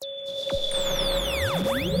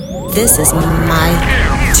This is my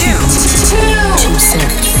two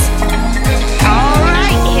cents. All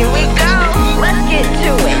right, here we go. Let's get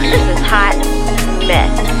to it. This is hot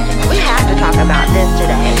mess. We have to talk about this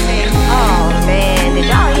today. Oh, man. Did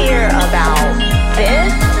y'all hear about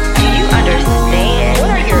this? Do you understand?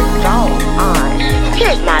 What are your thoughts on?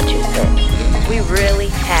 Here's my 2 cents. We really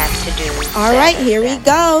have to do All right, here we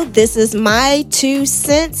go. This is my 2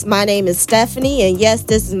 cents. My name is Stephanie, and yes,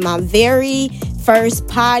 this is my very first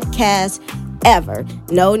podcast ever.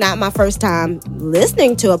 No, not my first time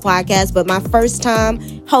listening to a podcast, but my first time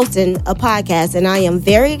hosting a podcast. And I am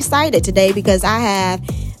very excited today because I have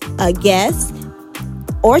a guest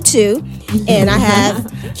or two, and I have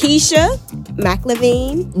Keisha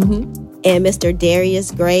McLevine and Mr.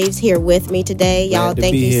 Darius Graves here with me today. Y'all,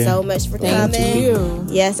 thank you so much for coming. Thank you.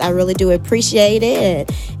 Yes, I really do appreciate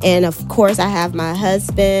it. And of course, I have my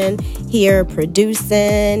husband here producing,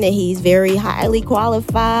 and he's very highly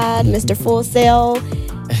qualified, Mr. Full Sail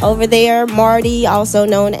over there. Marty, also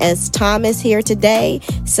known as Thomas, here today.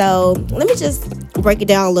 So let me just break it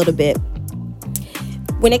down a little bit.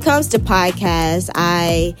 When it comes to podcasts,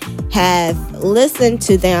 I have listened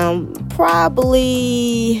to them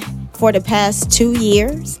probably for the past 2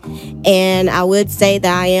 years, and I would say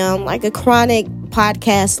that I am like a chronic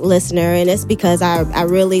podcast listener, and it's because I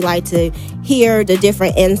really like to hear the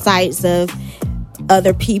different insights of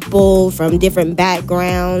other people from different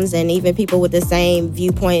backgrounds, and even people with the same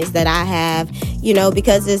viewpoints that I have, you know,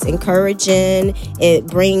 because it's encouraging. It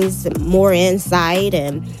brings more insight,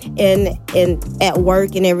 and at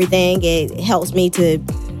work and everything, it helps me to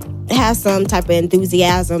have some type of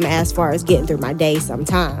enthusiasm as far as getting through my day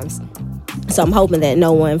sometimes. So I'm hoping that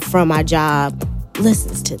no one from my job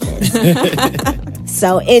listens to this.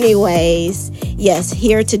 So anyways, yes,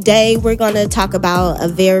 here today we're going to talk about a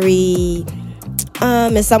very,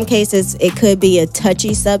 in some cases, it could be a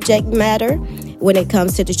touchy subject matter when it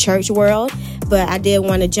comes to the church world. But I did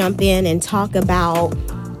want to jump in and talk about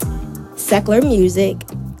secular music,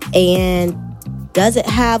 and does it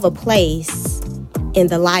have a place in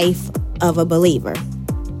the life of a believer?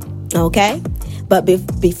 Okay? But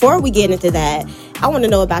before we get into that, I want to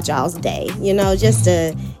know about y'all's day, you know, just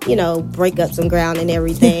to, you know, break up some ground and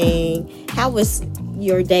everything. How was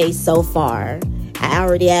your day so far? I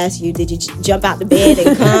already asked you, did you jump out the bed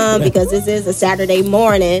and come? Because this is a Saturday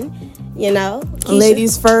morning, you know. Keisha?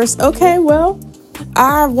 Ladies first. Okay, well,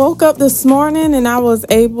 I woke up this morning and I was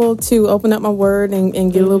able to open up my word and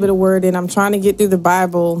get a little bit of word in. I'm trying to get through the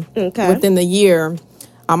Bible within the year.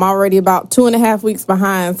 I'm already about 2.5 weeks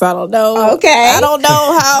behind, so I don't know. Okay. I don't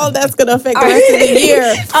know how that's going to affect the rest of the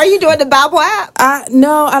year. Are you doing the Bible app?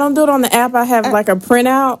 No, I don't do it on the app. I have like a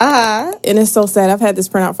printout. And it's so sad. I've had this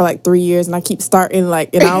printout for like 3 years, and I keep starting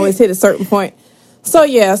and I always hit a certain point. So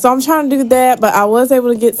yeah, so I'm trying to do that, but I was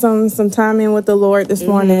able to get some time in with the Lord this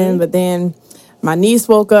morning, but then my niece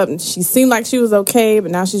woke up and she seemed like she was okay,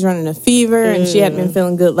 but now she's running a fever and she hadn't been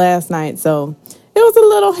feeling good last night. So it was a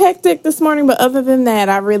little hectic this morning, but other than that,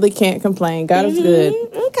 I really can't complain. God is good.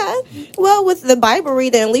 Okay. Well, with the Bible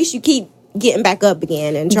reading, at least you keep getting back up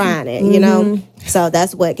again and trying it, you know? So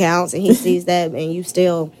that's what counts, and he sees that, and you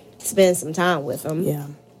still spend some time with him. Yeah.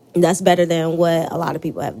 That's better than what a lot of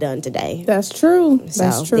people have done today. That's true.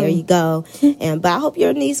 So there you go. But I hope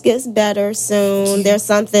your niece gets better soon. There's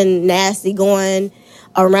something nasty going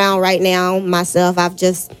around right now. Myself, I've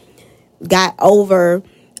just got over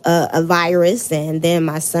a virus, and then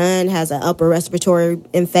my son has an upper respiratory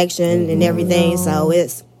infection and everything. So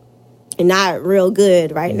it's not real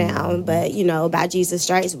good right now. But, you know, by Jesus'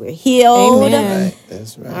 stripes, we're healed. Amen.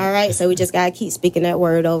 That's right. All right, so we just got to keep speaking that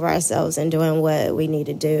word over ourselves and doing what we need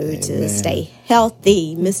to do to stay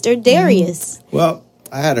healthy. Mr. Darius. Well,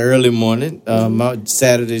 I had an early morning. My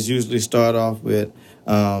Saturdays usually start off with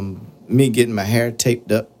me getting my hair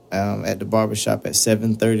taped up at the barbershop at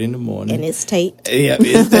 7:30 in the morning. And it's taped. Yeah,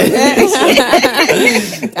 it's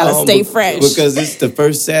taped. Gotta stay fresh. Because it's the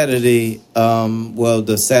first Saturday,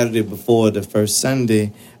 the Saturday before the first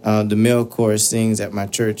Sunday, the male chorus sings at my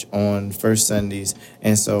church on first Sundays,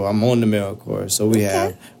 and so I'm on the male chorus. So we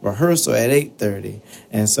have rehearsal at 8:30,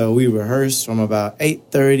 and so we rehearse from about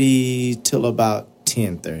 8:30 till about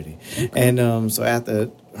 10:30, and so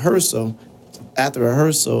after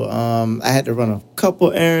rehearsal, I had to run a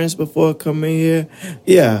couple errands before coming here.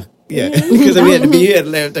 Yeah, because we had to be here at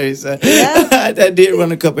 11:30. So I did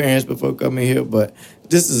run a couple errands before coming here, but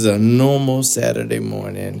this is a normal Saturday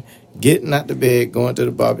morning. Getting out the bed, going to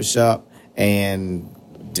the barbershop, and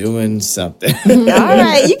doing something. All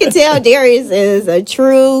right, you can tell Darius is a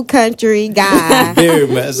true country guy. Very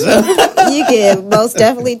much so. You can most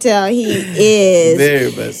definitely tell he is.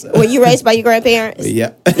 Very much so. Were you raised by your grandparents?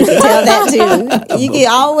 Yeah. You can tell that too. You can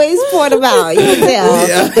always point them out. You can tell.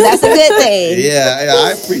 Yeah. But that's a good thing. Yeah,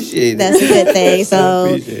 I appreciate it. That's a good thing. I So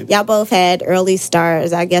appreciate it. y'all both had early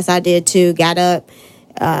starts. I guess I did too. Got up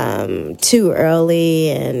too early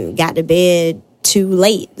and got to bed too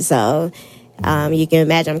late. So you can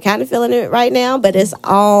imagine I'm kind of feeling it right now, but it's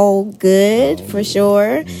all good for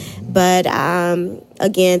sure. But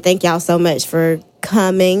again, thank y'all so much for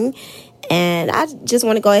coming. And I just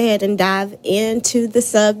want to go ahead and dive into the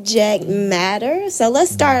subject matter. So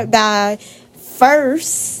let's start by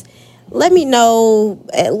first, let me know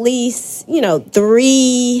at least,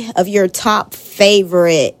 3 of your top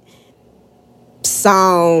favorite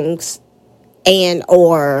songs and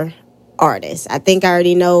or artists. I think I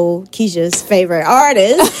already know Keisha's favorite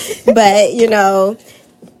artist, but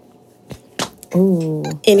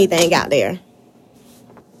anything out there.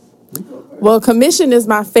 Well, Commission is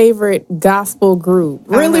my favorite gospel group.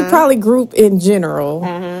 Really, probably group in general.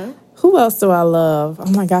 Who else do I love? Oh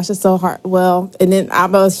my gosh, it's so hard. Well, and then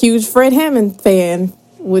I'm a huge Fred Hammond fan,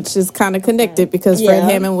 which is kind of connected because Fred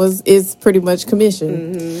Hammond is pretty much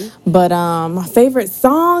Commission. But my favorite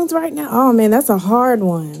songs right now. Oh man, that's a hard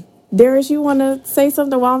one. Darius, you want to say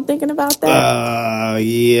something while I'm thinking about that?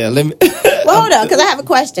 Yeah. Let me. Well, hold on, because I have a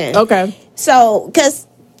question. Okay. So, because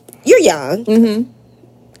you're young,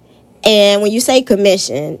 and when you say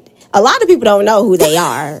Commission, a lot of people don't know who they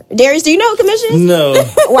are. Darius, do you know Commission? No.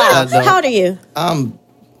 Wow. How old are you?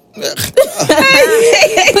 Put you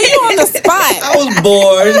on the spot. I was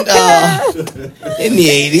born in the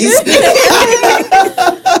 80s.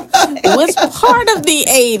 Which part of the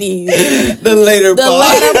 80s? The later part.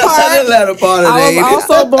 latter part? The latter part of the I 80s. was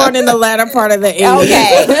also born in the latter part of the 80s.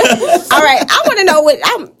 Okay. All right. I want to know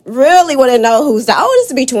I really want to know who's the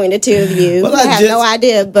oldest between the two of you. Well, I have no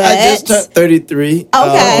idea, but I just turned 33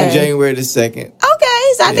 on January the 2nd.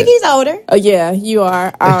 Okay, so I think he's older. Yeah, you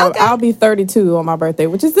are. I'll be 32 on my birthday,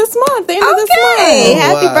 which is this month. The end of this Okay, month.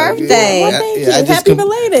 happy wow. birthday. Well, thank you. I just Happy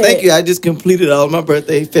belated. Thank you. I just completed all my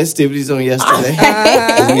birthday festivities on yesterday.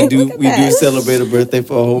 we do celebrate a birthday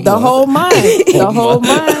for a whole The month. whole month. The whole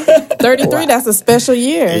month. 33, that's a special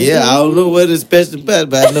year. Yeah, I don't know what is special about,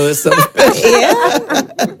 but I know it's something special.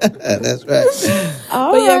 That's right.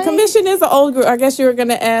 But yeah, Commission is an old group. I guess you were going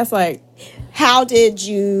to ask, like, How did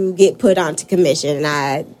you get put onto Commission? And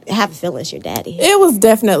I have a feeling it's your daddy. it was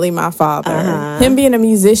definitely my father. Him being a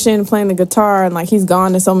musician, playing the guitar, and like he's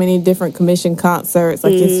gone to so many different Commission concerts.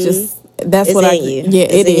 Like it's just that's It's what in you. Yeah,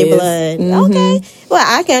 It's in your blood. Mhm. Okay. Well,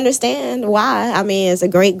 I can understand why. I mean, it's a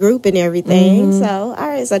great group and everything. So, all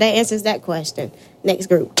right. So that answers that question. Next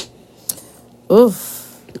group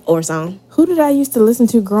Oof. or song. Who did I used to listen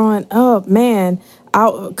to growing up? Man,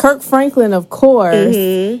 Kirk Franklin, of course.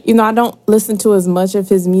 You know, I don't listen to as much of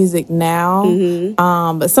his music now.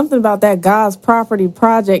 But something about that God's Property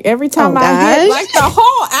Project, every time I hear like the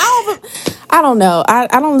whole album, I don't know.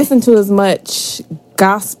 I don't listen to as much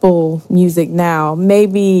gospel music now.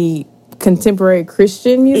 Maybe contemporary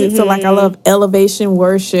Christian music. So like I love Elevation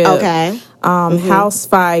Worship. Okay. House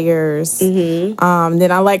Fires. Then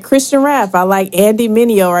I like Christian rap. I like Andy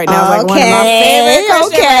Mineo right now. Like one of my favorite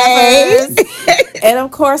Christian rappers. And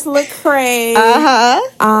of course, Lecrae.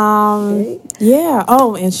 Yeah.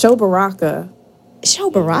 Oh, and Show Baraka. Show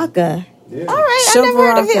Baraka. Yeah. All right. Show I never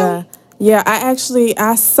heard of him. Baraka. Yeah,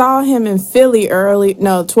 I saw him in Philly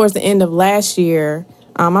towards the end of last year.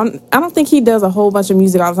 I don't think he does a whole bunch of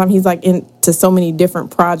music all the time. He's like into so many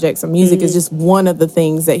different projects, and music is just one of the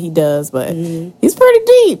things that he does. But he's pretty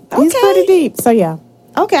deep. He's pretty deep. So yeah.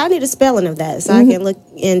 Okay, I need a spelling of that so I can look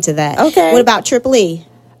into that. Okay. What about Triple E?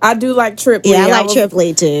 I do like Trip Lee. Yeah, I like Triple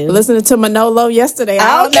E too. Listening to Manolo yesterday.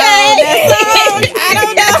 I don't know.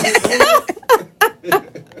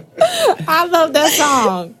 I love that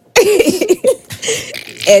song.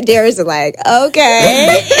 And Darius is like,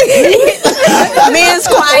 okay. Men's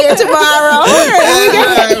choir tomorrow.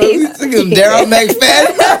 We singing Daryl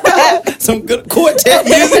McFadden. Some good quartet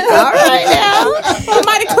music. All right now.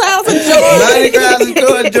 Mighty Clouds of Joy. Mighty Clouds of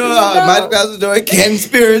Joy. Mighty Clouds of Joy. Ken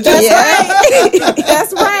Spiritual.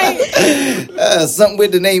 That's right. Something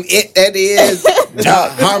with the name It that is.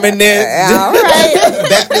 Harmony. All right.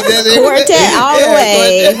 Baptist. Quartet all the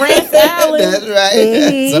way. Rance Allen. That's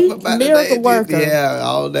right. Something about Miracle the Worker. Yeah,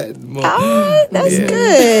 all that. More. Oh, that's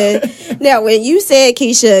good. Now, when you said,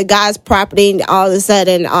 Keisha, God's Property, all of a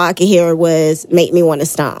sudden, all I could hear was make me want to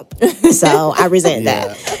stomp. So I resent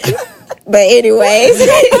that. But anyways.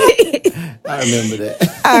 I remember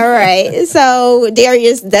that. All right. So,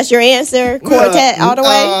 Darius, that's your answer? Quartet all the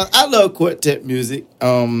way? I love quartet music.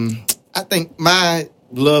 I think my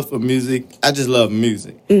love for music. I just love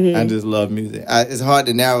music. I just love music. It's hard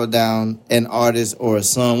to narrow down an artist or a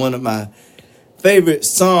song. One of my favorite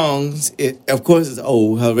songs, of course, it's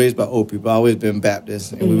old. I was raised by old people. I've always been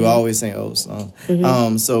Baptist, and we would always sing old songs.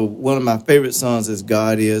 So one of my favorite songs is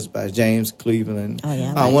 "God Is" by James Cleveland. Oh,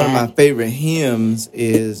 yeah, one of my favorite hymns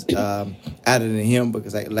is out of the hymn book.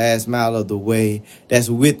 It's like "Last Mile of the Way." That's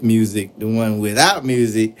with music. The one without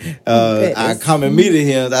music, I come and meet the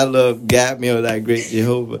hymns. I love "Guide Me, O Thy Great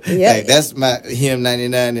Jehovah." Yep. Like, that's my hymn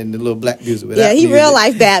 99 and the little black music without Yeah, he music. real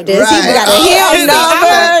life Baptist. Right. He got a hymn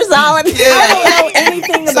numbers. All of I don't know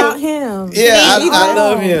anything about him. Yeah, I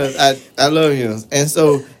love him. I love him. And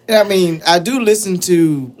so, I mean, I do listen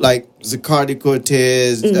to, like, Zacardi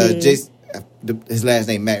Cortez, Jason, his last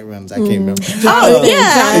name Matt Rims. I can't remember. Oh,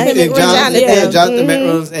 yeah. Jonathan Matt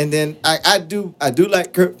Rims. And then I do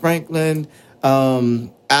like Kirk Franklin.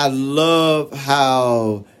 I love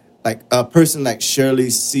how, like, a person like Shirley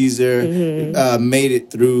Caesar made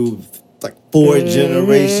it through like 4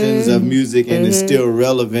 generations of music and is still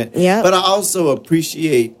relevant. Yep. But I also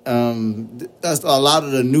appreciate a lot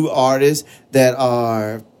of the new artists that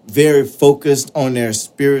are very focused on their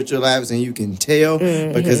spiritual lives, and you can tell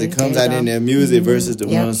because it comes out in their music versus the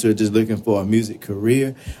ones who are just looking for a music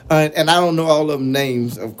career. And I don't know all of them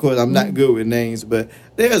names. Of course, I'm not good with names, but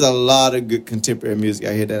there's a lot of good contemporary music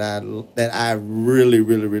out here that I really,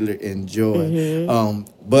 really, really enjoy.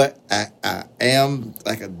 But I am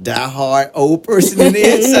like a diehard old person in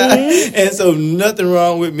the inside, and so nothing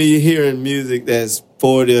wrong with me hearing music that's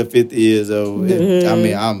 40 or 50 years old. And, I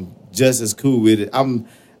mean, I'm just as cool with it.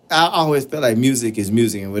 I always feel like music is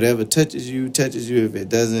music, and whatever touches you. If it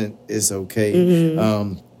doesn't, it's okay.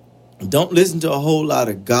 Don't listen to a whole lot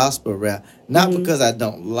of gospel rap, not because I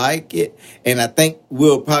don't like it, and I think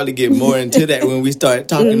we'll probably get more into that when we start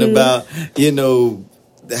talking about,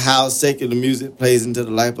 how secular music plays into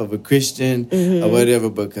the life of a Christian or whatever,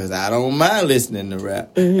 because I don't mind listening to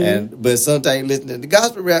rap. But sometimes listening to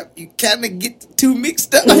gospel rap, you kind of get too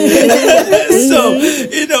mixed up. So,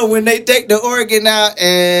 when they take the organ out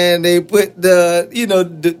and they put the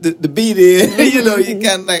beat in, you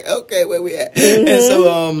kind of like, okay, where we at?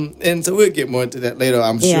 And so we'll get more into that later,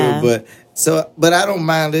 I'm sure. But I don't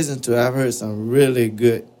mind listening to it. I've heard some really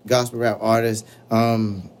good gospel rap artists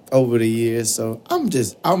over the years, so I'm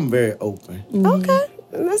very open. Okay,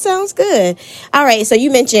 that sounds good. All right, so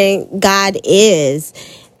you mentioned "God Is,"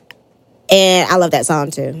 and I love that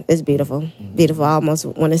song too. It's beautiful, beautiful. I almost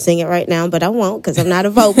want to sing it right now, but I won't because I'm not a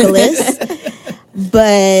vocalist.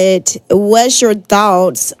 But what's your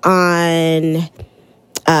thoughts on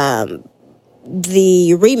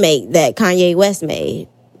the remake that Kanye West made?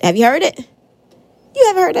 Have you heard it? You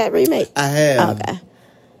haven't heard that remake? I have. Okay.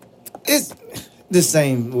 It's the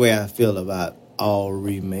same way I feel about all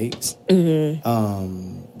remakes. They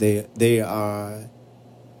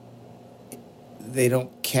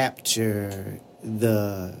don't capture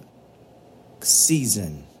the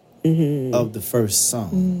season of the first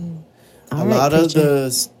song. A lot of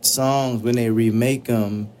the songs, when they remake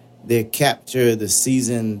them, they capture the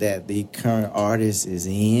season that the current artist is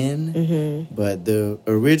in. But the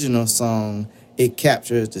original song, it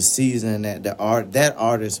captures the season that that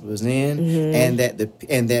artist was in, and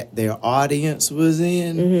that their audience was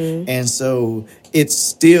in, and so it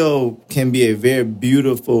still can be a very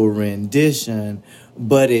beautiful rendition,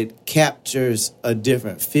 but it captures a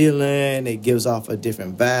different feeling. It gives off a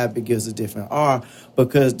different vibe. It gives a different aura,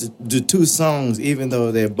 because the two songs, even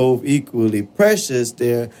though they're both equally precious,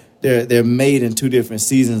 they're made in 2 different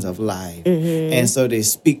seasons of life, and so they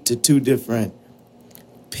speak to 2 different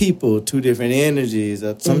people, 2 different energies,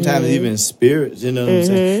 sometimes even spirits, you know what I'm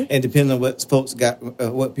saying? And depending on what folks got,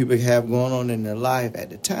 what people have going on in their life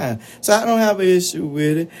at the time. So I don't have an issue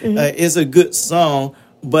with it. It's a good song,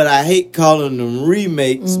 but I hate calling them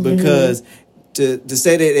remakes because to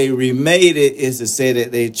say that they remade it is to say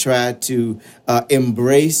that they tried to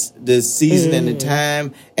embrace the season and the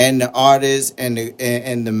time and the artist and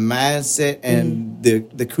the mindset and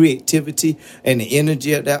the creativity and the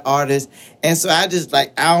energy of that artist. And so I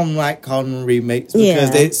don't like calling them remakes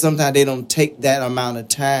because sometimes they don't take that amount of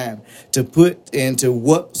time to put into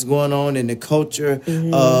what's going on in the culture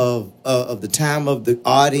of the time of the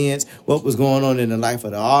audience, what was going on in the life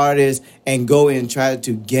of the artist, and go and try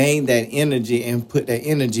to gain that energy and put that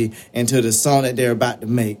energy into the song that they're about to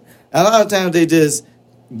make. A lot of times they just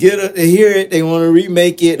they hear it, they want to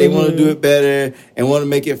remake it, they want to do it better, and want to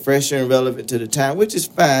make it fresher and relevant to the time, which is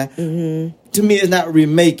fine. To me, it's not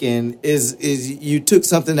remaking. Is you took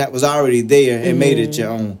something that was already there and made it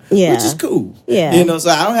your own, which is cool. Yeah, so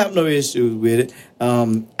I don't have no issues with it.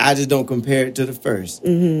 I just don't compare it to the first.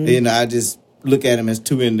 look at them as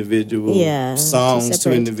two individual songs,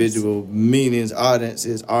 two individual meanings,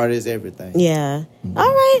 audiences, artists, everything. Yeah. All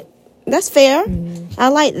right. That's fair. I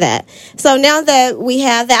like that. So now that we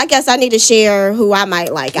have that, I guess I need to share who I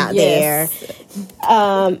might like out there.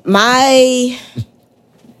 I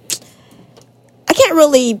can't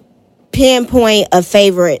really pinpoint a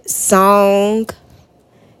favorite song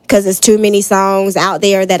because there's too many songs out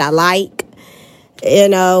there that I like,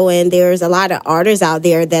 and there's a lot of artists out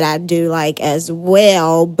there that I do like as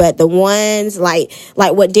well. But the ones like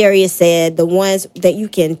what Darius said, the ones that you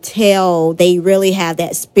can tell they really have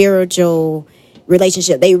that spiritual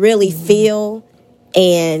relationship, they really feel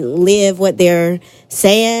and live what they're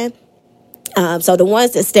saying. So the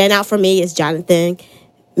ones that stand out for me is Jonathan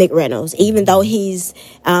McReynolds. Even though he's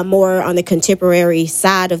more on the contemporary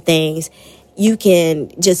side of things, you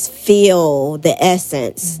can just feel the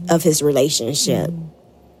essence of his relationship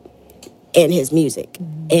in his music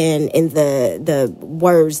and in the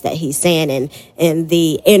words that he's saying and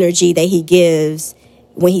the energy that he gives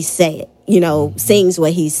when he say it, sings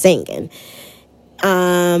what he's singing.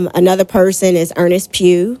 Another person is Ernest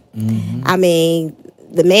Pugh. I mean,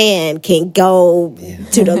 the man can go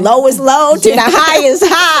to the lowest low to the highest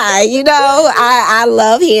high. I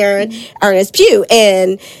love hearing Ernest Pugh.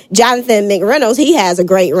 And Jonathan McReynolds, he has a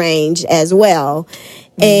great range as well.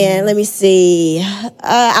 And let me see.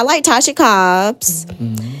 I like Tasha Cobbs.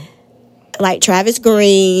 I like Travis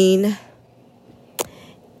Green.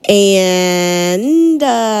 And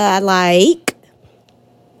I like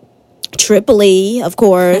Tripoli, of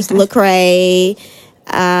course, Lecrae.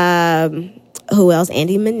 Who else?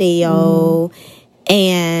 Andy Mineo.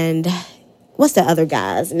 And what's the other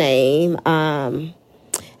guy's name? I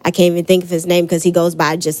can't even think of his name because he goes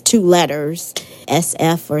by just 2 letters,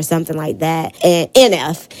 SF or something like that, and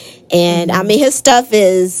NF. And I mean, his stuff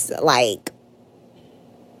is like,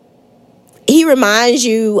 he reminds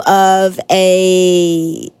you of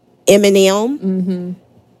a Eminem.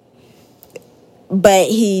 But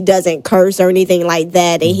he doesn't curse or anything like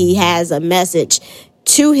that, and he has a message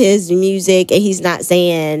to his music, and he's not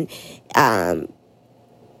saying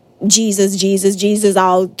Jesus, Jesus, Jesus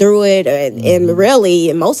all through it. And really,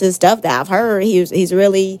 in most of the stuff that I've heard, he's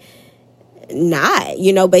really not,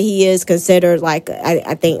 but he is considered like,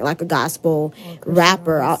 I think, like a gospel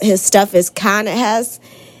rapper. His stuff is kind of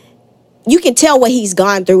you can tell what he's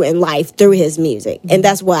gone through in life through his music. And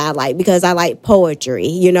that's what I like, because I like poetry,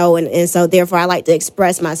 and so therefore I like to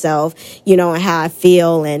express myself, and how I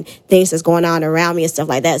feel and things that's going on around me and stuff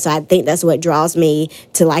like that. So I think that's what draws me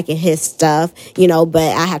to liking his stuff, but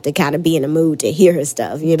I have to kind of be in the mood to hear his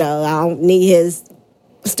stuff, I don't need his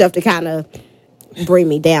stuff to kind of bring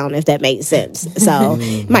me down, if that makes sense. So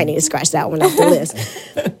might need to scratch that one off the list.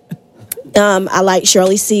 I like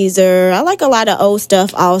Shirley Caesar. I like a lot of old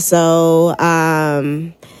stuff also.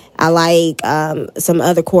 I like some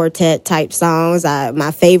other quartet type songs.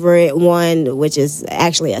 My favorite one, which is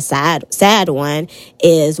actually a sad one,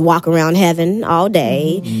 is Walk Around Heaven All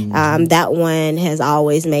Day. That one has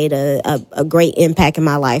always made a great impact in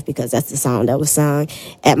my life because that's the song that was sung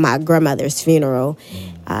at my grandmother's funeral.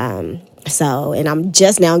 And I'm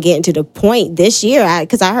just now getting to the point this year,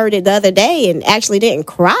 because I heard it the other day and actually didn't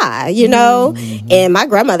cry, And my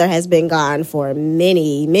grandmother has been gone for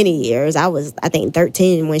many, many years. I was, I think,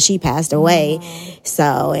 13 when she passed away.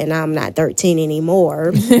 So, and I'm not 13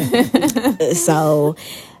 anymore. So,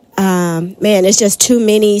 man, it's just too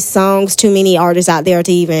many songs, too many artists out there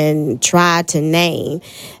to even try to name.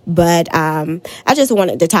 But I just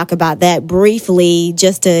wanted to talk about that briefly,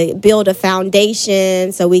 just to build a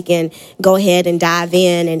foundation so we can go ahead and dive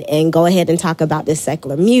in and go ahead and talk about this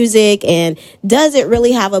secular music. And does it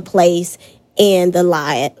really have a place in the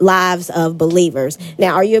lives of believers?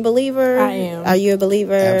 Now, are you a believer? I am. Are you a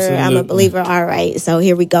believer? Absolutely. I'm a believer. All right. So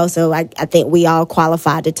here we go. So I think we all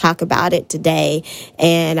qualified to talk about it today.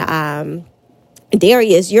 And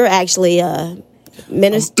Darius, you're actually a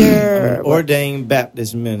minister. I'm an ordained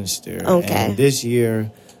Baptist minister. Okay. And this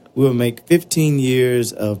year we'll make 15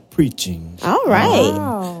 years of preaching. All right.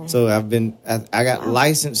 Wow. So I got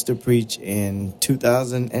licensed to preach in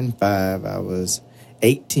 2005. I was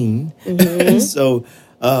 18. So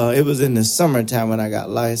it was in the summertime when I got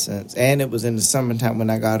licensed, and it was in the summertime when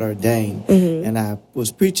I got ordained. And I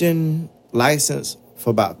was preaching licensed for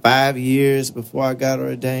about 5 years before I got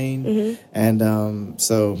ordained. And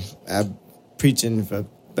so I'm preaching for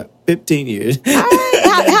about 15 years.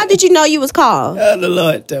 How did you know you was called? The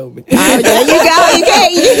Lord told me. Oh, there you go. You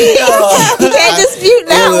can't dispute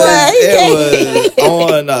that one. It was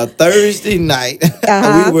on a Thursday night.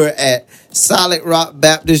 We were at Solid Rock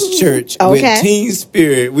Baptist Church Okay. with Teen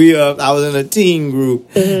Spirit. I was in a teen group,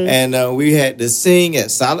 and we had to sing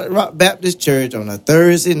at Solid Rock Baptist Church on a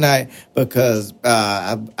Thursday night because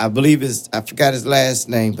I believe I forgot his last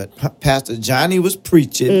name, but Pastor Johnny was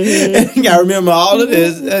preaching. I remember all of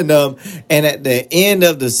this, and at the end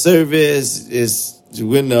of the service is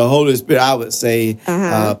when the Holy Spirit, I would say,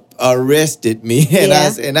 arrested me, and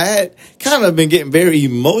I had kind of been getting very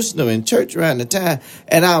emotional in church around the time,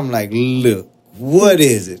 and I'm like, look, what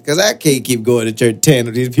is it? Because I can't keep going to church, tearing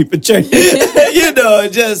with these people church,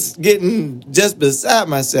 just getting beside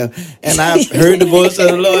myself. And I heard the voice of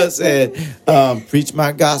the Lord said, preach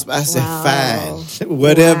my gospel. I said, fine,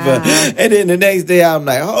 whatever. Wow. And then the next day I'm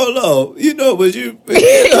like, hold on,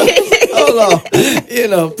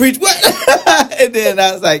 hold on, preach what? And then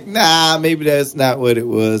I was like, nah, maybe that's not what it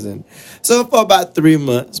was. And so for about 3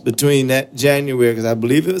 months between that January, because I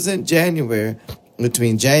believe it was in January,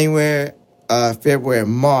 between January, February,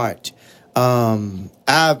 March,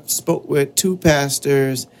 I spoke with 2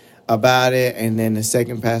 pastors about it, and then the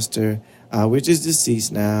second pastor, which is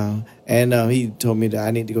deceased now, and he told me that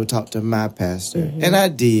I need to go talk to my pastor, and I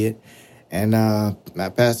did. And my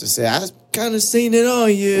pastor said, I kind of seen it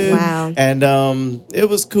on you. Wow. And it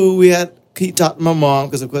was cool. He talked to my mom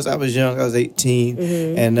because, of course, I was young. I was 18.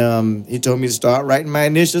 And he told me to start writing my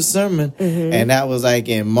initial sermon. And that was like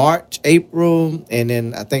in March, April, and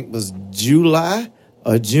then I think it was July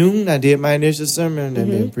or June. I did my initial sermon and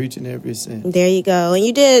been preaching ever since. There you go. And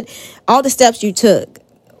you did all the steps you took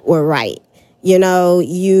were right. You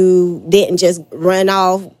didn't just run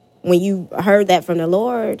off when you heard that from the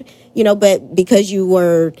Lord, but because you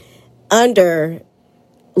were under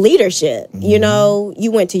leadership,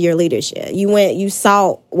 you went to your leadership. You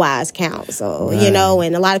sought wise counsel, right.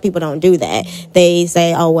 And a lot of people don't do that. They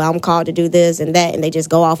say, oh, well, I'm called to do this and that, and they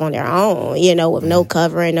just go off on their own, with no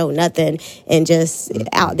covering, no nothing, and just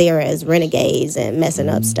out there as renegades and messing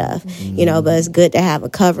up stuff, but it's good to have a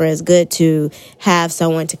cover. It's good to have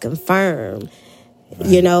someone to confirm.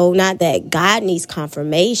 Right. Not that God needs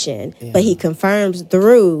confirmation, but he confirms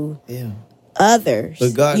through others,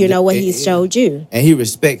 but God, what he showed you. And he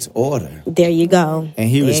respects order. There you go. And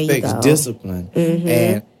he respects discipline.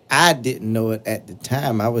 And I didn't know it at the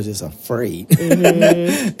time. I was just afraid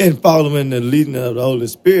and following the leading of the Holy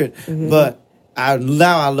Spirit. But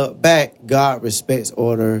now I look back, God respects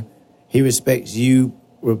order. He respects you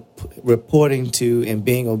reporting to and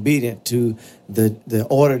being obedient to the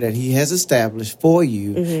order that he has established for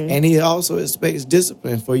you. And he also expects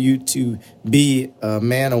discipline for you to be a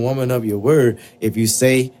man or woman of your word. If you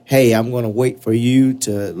say, hey, I'm going to wait for you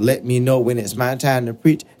to let me know when it's my time to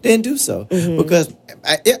preach, then do so. Because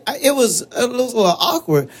it was a little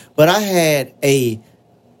awkward, but I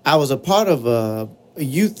was a part of a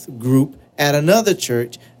youth group at another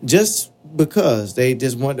church just because they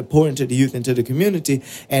just wanted to pour into the youth, into the community,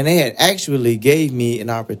 and they had actually gave me an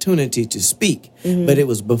opportunity to speak. But it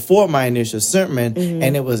was before my initial sermon,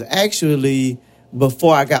 and it was actually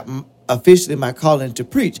before I got officially my calling to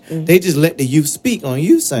preach. They just let the youth speak on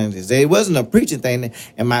youth Sundays. It wasn't a preaching thing,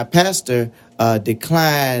 and my pastor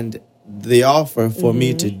declined the offer for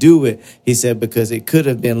me to do it. He said because it could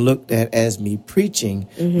have been looked at as me preaching,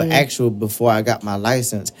 but actual before I got my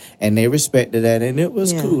license, and they respected that, and it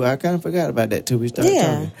was cool. I kind of forgot about that till we started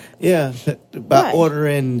talking. About order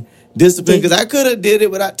and discipline, because I could have did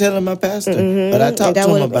it without telling my pastor, but I talked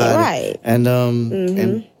to him about it,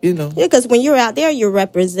 and because when you're out there, you're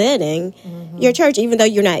representing your church, even though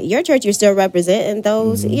you're not your church, you're still representing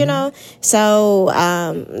those, So,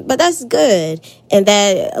 but that's good, and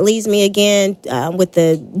that leads me again with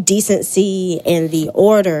the decency and the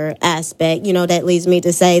order aspect. That leads me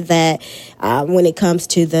to say that when it comes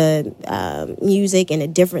to the music and the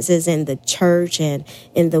differences in the church and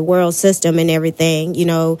in the world system and everything,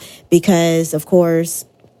 because of course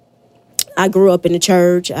I grew up in the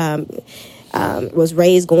church. Was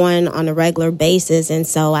raised going on a regular basis, and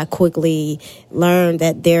so I quickly learned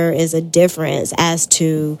that there is a difference as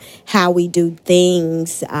to how we do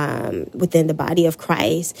things within the body of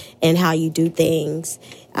Christ and how you do things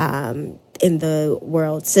in the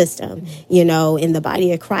world system. In the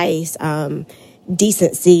body of Christ,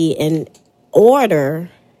 decency and order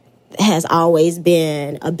has always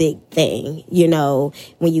been a big thing.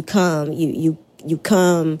 When you come, you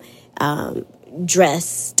come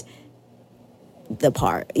dressed the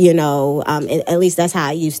part, at least that's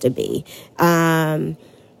how it used to be. No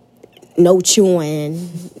chewing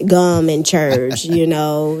gum in church,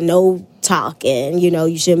 no talking,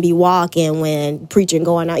 you shouldn't be walking when preaching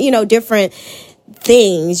going on, different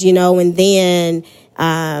things, and then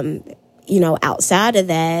outside of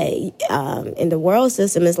that, in the world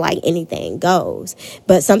system, is like anything goes.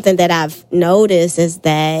 But something that I've noticed is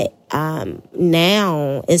that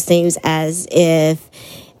now it seems as if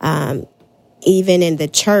even in the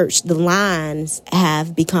church, the lines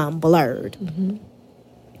have become blurred. Mm-hmm.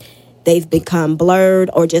 They've become blurred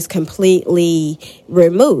or just completely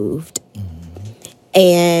removed.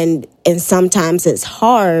 Mm-hmm. And sometimes it's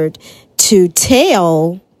hard to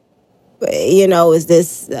tell, is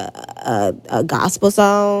this a gospel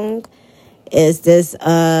song? Is this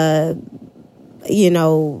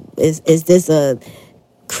is this a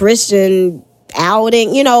Christian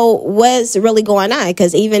outing? What's really going on?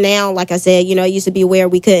 Because even now, like I said, it used to be where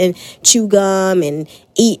we couldn't chew gum and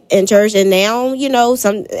eat in church, and now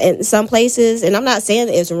in some places, and I'm not saying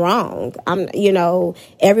it's wrong,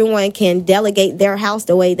 everyone can delegate their house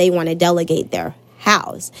the way they want to delegate their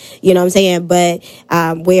house, you know what I'm saying? But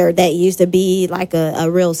where that used to be like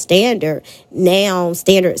a real standard, now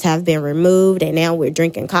standards have been removed, and now we're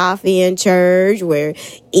drinking coffee in church, we're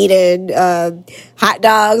eating hot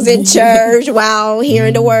dogs in church while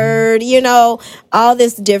hearing the word, all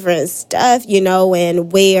this different stuff,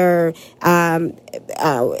 and where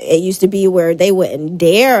it used to be where they wouldn't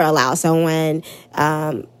dare allow someone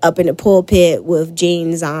up in the pulpit with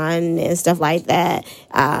jeans on and stuff like that.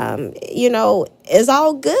 It's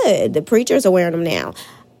all good. The preachers are wearing them now.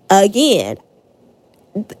 Again,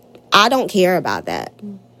 I don't care about that.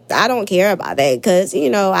 I don't care about that because,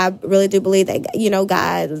 I really do believe that,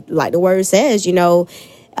 God, like the word says, men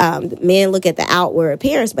look at the outward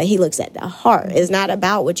appearance, but he looks at the heart. It's not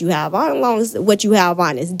about what you have on, as long as what you have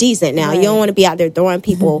on is decent. Now, you don't want to be out there throwing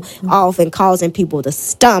people off and causing people to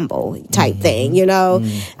stumble type thing,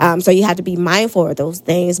 So you have to be mindful of those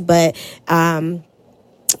things. But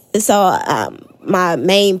my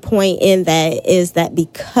main point in that is that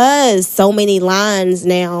because so many lines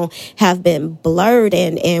now have been blurred,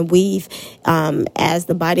 and we've, as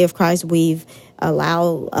the body of Christ, we've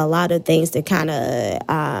allowed a lot of things to kind of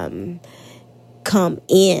come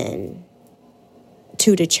in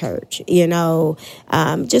to the church,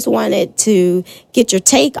 just wanted to get your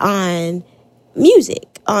take on music,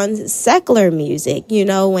 on secular music,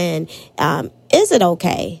 and is it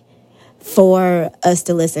okay for us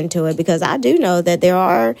to listen to it? Because I do know that there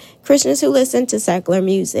are Christians who listen to secular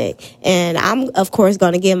music, and I'm of course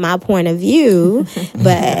going to give my point of view,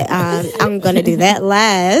 but I'm going to do that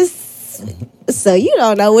last, so you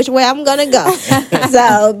don't know which way I'm going to go.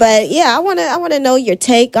 But yeah, I want to know your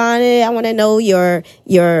take on it. I want to know your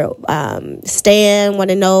stand.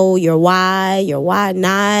 Want to know your why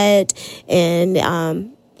not,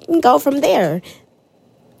 and go from there.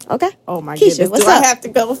 Okay. Oh my Keisha, goodness. what's Do up? I have to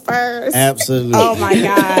go first? Absolutely. Oh my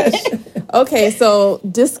gosh. Okay, so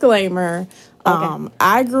disclaimer.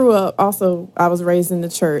 I grew up also, I was raised in the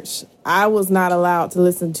church. I was not allowed to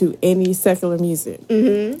listen to any secular music.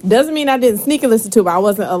 Mm-hmm. Doesn't mean I didn't sneak and listen to it, but I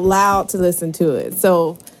wasn't allowed to listen to it.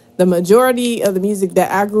 So the majority of the music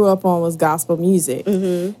that I grew up on was gospel music.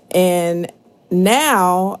 Mm-hmm. And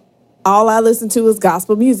now all I listen to is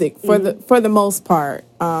gospel music for the most part.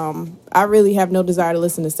 I really have no desire to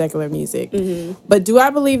listen to secular music. Mm-hmm. But do I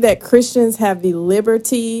believe that Christians have the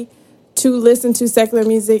liberty to listen to secular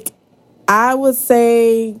music? I would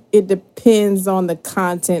say it depends on the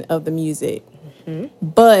content of the music. Mm-hmm.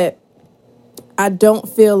 But I don't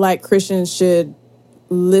feel like Christians should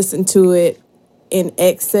listen to it in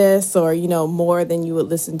excess or, more than you would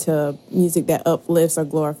listen to music that uplifts or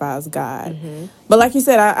glorifies God. Mm-hmm. But like you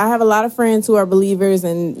said, I have a lot of friends who are believers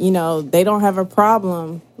and, they don't have a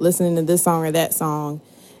problem listening to this song or that song.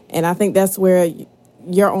 And I think that's where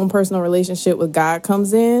your own personal relationship with God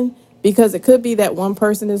comes in, because it could be that one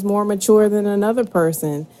person is more mature than another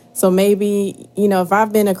person. So maybe, if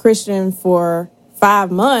I've been a Christian for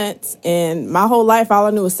 5 months and my whole life all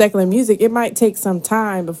I knew was secular music, it might take some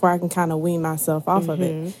time before I can kind of wean myself off of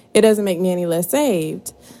it. It doesn't make me any less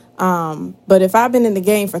saved. But if I've been in the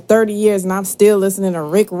game for 30 years and I'm still listening to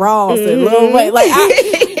Rick Ross and Lil Wayne, to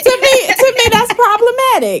me that's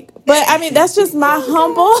problematic. But I mean, that's just my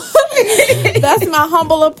humble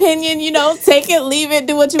opinion. Take it, leave it,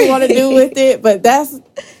 do what you want to do with it. But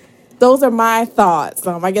those are my thoughts.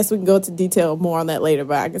 I guess we can go into detail more on that later,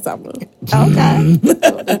 but I guess I'm going to.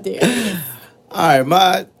 Okay. All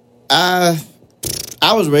right.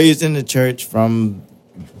 I was raised in the church from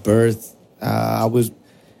birth. I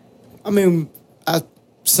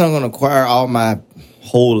sung on a choir all my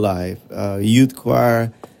whole life. Youth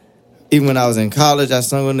choir. Even when I was in college, I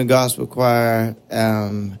sung in the gospel choir.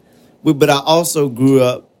 But I also grew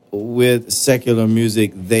up with secular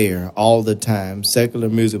music there all the time. Secular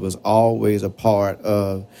music was always a part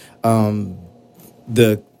of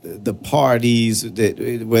the the parties,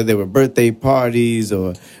 whether they were birthday parties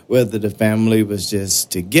or whether the family was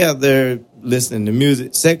just together listening to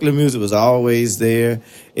music. Secular music was always there.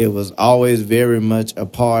 It was always very much a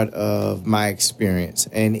part of my experience.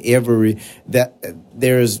 And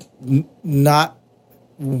there's not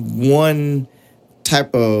one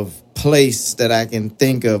type of place that I can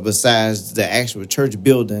think of besides the actual church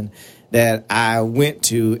building that I went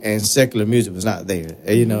to and secular music was not there,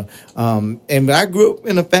 you know. And I grew up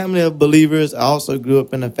in a family of believers. I also grew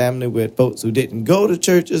up in a family with folks who didn't go to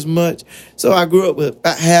church as much. So I grew up with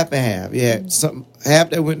about half and half. Yeah, half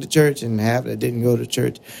that went to church and half that didn't go to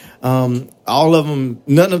church. All of them,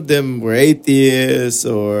 none of them were atheists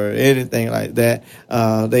or anything like that.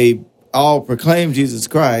 They all proclaimed Jesus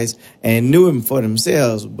Christ and knew him for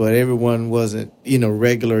themselves, but everyone wasn't,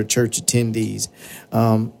 regular church attendees.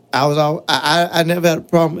 I never had a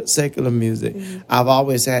problem with secular music. Mm-hmm. I've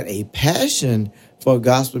always had a passion for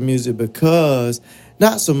gospel music because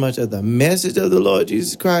not so much of the message of the Lord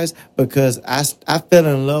Jesus Christ, because I fell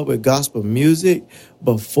in love with gospel music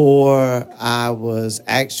before I was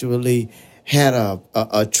actually had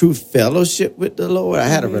a true fellowship with the Lord. I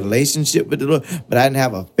had a relationship with the Lord, but I didn't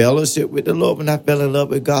have a fellowship with the Lord when I fell in love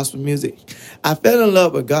with gospel music. I fell in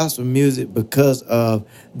love with gospel music because of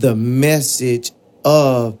the message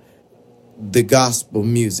of the gospel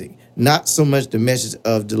music. Not so much the message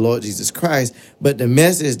of the Lord Jesus Christ, but the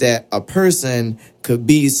message that a person could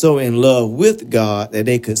be so in love with God that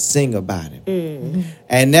they could sing about him. Mm.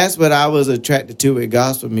 And that's what I was attracted to with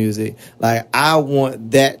gospel music. Like, I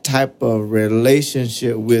want that type of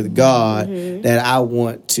relationship with God, that I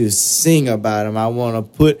want to sing about him. I want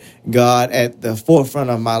to put God at the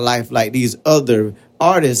forefront of my life like these other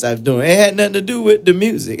artists I was doing. It had nothing to do with the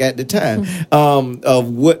music at the time, of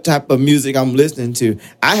what type of music I'm listening to.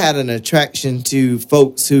 I had an attraction to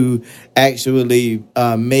folks who actually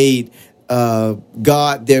made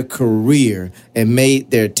God their career and made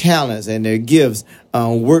their talents and their gifts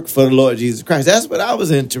work for the Lord Jesus Christ. That's what I was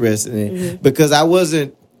interested in, because I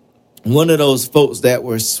wasn't one of those folks that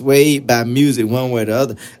were swayed by music one way or the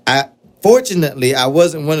other. Fortunately, I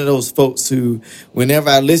wasn't one of those folks who, whenever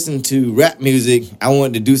I listened to rap music, I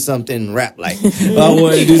wanted to do something rap-like. I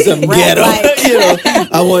wanted to do something ghetto.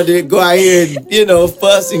 I wanted to go out here and,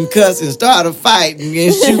 fuss and cuss and start a fight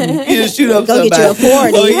and shoot up go somebody. Get you a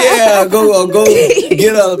party. Oh, yeah. Go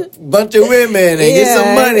get a bunch of women and get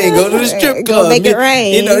some money and go to the strip club. Go make it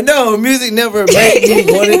rain. No, music never made me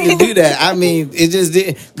wanted to do that. I mean, it just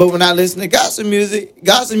didn't. But when I listened to gospel music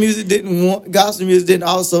didn't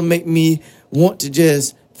also make me want to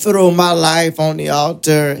just throw my life on the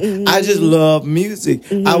altar. I just love music.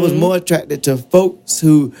 I was more attracted to folks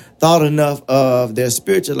who thought enough of their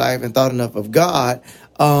spiritual life and thought enough of God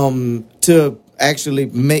to actually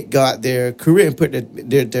make God their career and put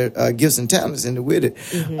their gifts and talents into with it.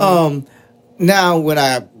 Now, when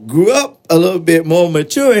I grew up a little bit more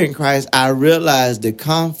mature in Christ, I realized the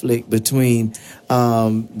conflict between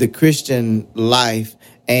the Christian life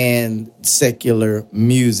and secular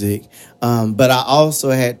music. But I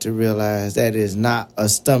also had to realize that is not a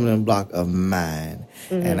stumbling block of mine.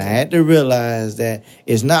 And I had to realize that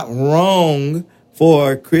it's not wrong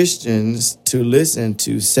for Christians to listen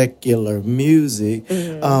to secular music.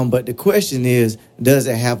 But the question is, does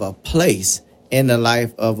it have a place in the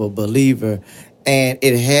life of a believer? And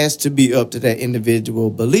it has to be up to that individual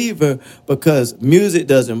believer, because music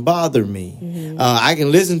doesn't bother me. I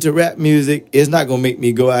can listen to rap music. It's not going to make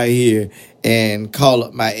me go out here and call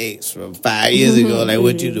up my ex from 5 years ago, like,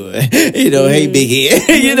 what you doing? Hey, big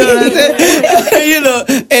head. You know what I'm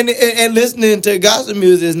saying? And listening to gospel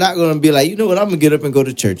music is not going to be like, you know what, I'm going to get up and go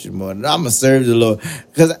to church in the morning. I'm going to serve the Lord.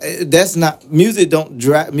 Because that's not, music doesn't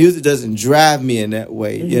drive me in that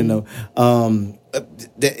way, The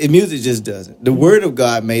music just doesn't. The word of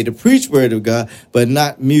God made the preached word of God, but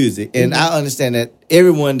not music. And I understand that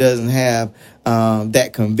everyone doesn't have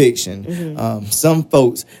that conviction. Some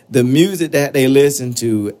folks, the music that they listen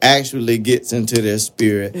to actually gets into their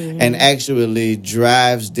spirit and actually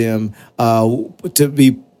drives them to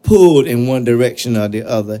be pulled in one direction or the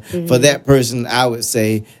other. For that person, I would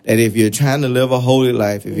say that if you're trying to live a holy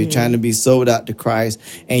life, if you're trying to be sold out to Christ,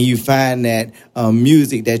 and you find that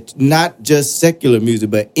music, that not just secular music,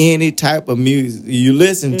 but any type of music you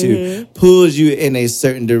listen to pulls you in a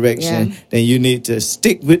certain direction, then you need to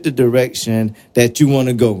stick with the direction that you want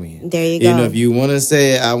to go in. There you go. If you want to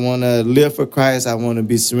say, I want to live for Christ, I want to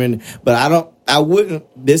be surrendered, but I wouldn't.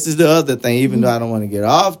 This is the other thing. Even though I don't want to get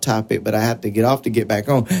off topic, but I have to get off to get back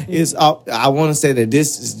on. I want to say that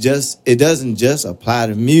this is just. It doesn't just apply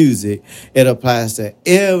to music. It applies to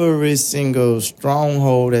every single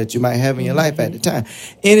stronghold that you might have in your life at the time.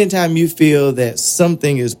 Anytime you feel that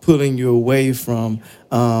something is pulling you away from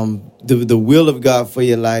the will of God for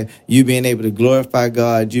your life, you being able to glorify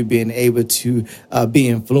God, you being able to be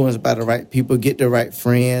influenced by the right people, get the right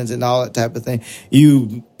friends, and all that type of thing.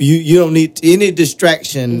 You don't need any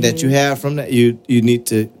distraction that you have from that. You need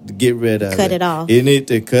to get rid of it. Cut it off. You need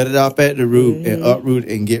to cut it off at the root and uproot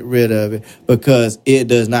and get rid of it, because it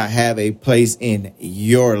does not have a place in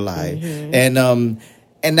your life. And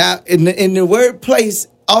now in the word place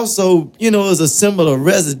also, is a symbol of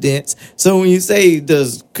residence. So when you say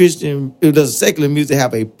does secular music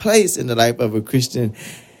have a place in the life of a Christian,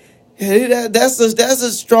 that's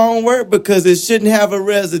a strong word, because it shouldn't have a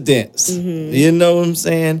residence. You know what I'm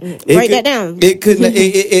saying? Write that down. It couldn't.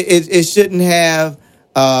 It shouldn't have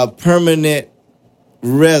permanent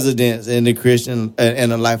residence in the Christian in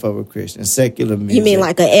the life of a Christian. Secular music. You mean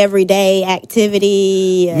like an everyday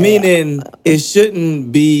activity? Meaning it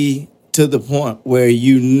shouldn't be to the point where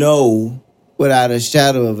without a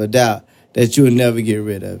shadow of a doubt that you will never get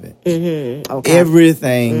rid of it. Okay.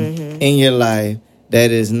 Everything in your life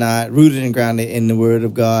that is not rooted and grounded in the Word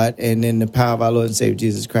of God and in the power of our Lord and Savior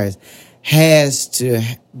Jesus Christ has to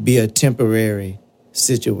be a temporary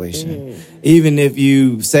situation. Even if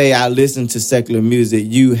you say, I listen to secular music,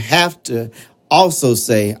 you have to also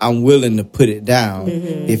say, I'm willing to put it down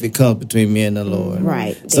if it comes between me and the Lord.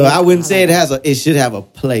 Right. So I wouldn't say it should have a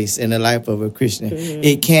place in the life of a Christian.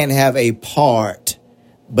 It can have a part,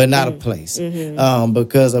 but not a place.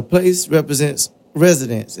 Because a place represents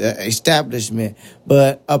residence, establishment.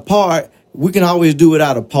 But a part, we can always do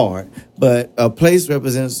without a part. But a place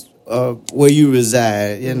represents where you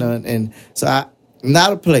reside, and so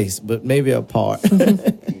not a place, but maybe a part.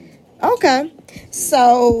 Okay.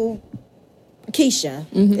 So, Keisha,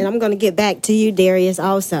 and I'm going to get back to you, Darius,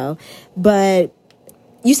 also. But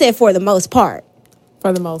you said for the most part.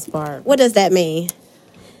 For the most part. What does that mean?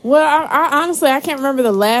 Well, I honestly, I can't remember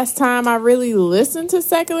the last time I really listened to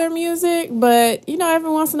secular music, but, every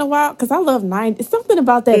once in a while, because I love 90s. It's something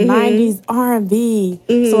about that 90s R&B.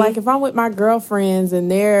 So, like, if I'm with my girlfriends and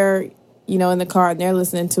they're, in the car and they're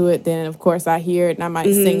listening to it, then, of course, I hear it and I might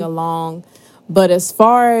sing along. But as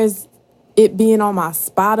far as it being on my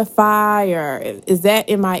Spotify, or is that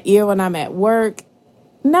in my ear when I'm at work?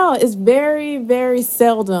 No, it's very, very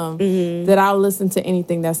seldom that I listen to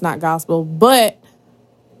anything that's not gospel. But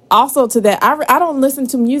also to that, I don't listen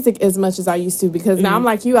to music as much as I used to, because now I'm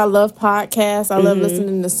like you. I love podcasts. I love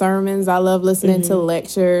listening to sermons. I love listening to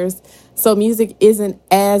lectures. So music isn't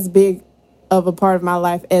as big of a part of my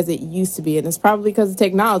life as it used to be. And it's probably because of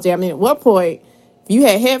technology. I mean, at what point, if you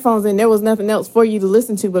had headphones and there was nothing else for you to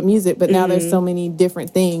listen to but music, but now there's so many different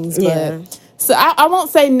things. Yeah. But so I won't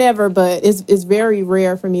say never, but it's very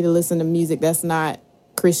rare for me to listen to music that's not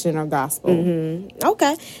Christian or gospel.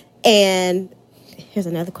 Okay. And here's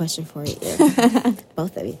another question for you.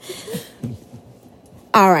 Both of you.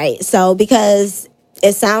 All right. So because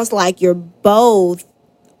it sounds like you're both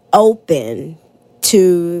open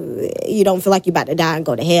to, you don't feel like you're about to die and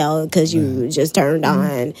go to hell because you just turned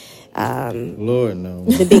on Lord no.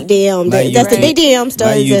 the big DM. Does the big DM still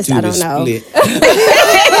exist? I don't know.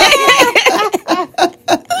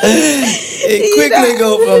 It quickly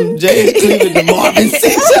go from James Cleveland to Marvin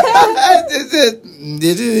Simpson.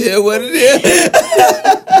 This is what it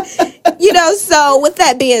is. So with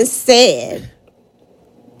that being said,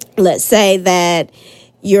 let's say that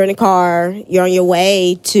you're in a car, you're on your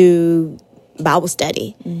way to Bible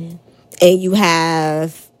study, and you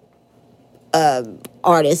have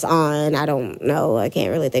artists on. I don't know. I can't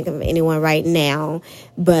really think of anyone right now,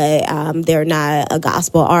 but they're not a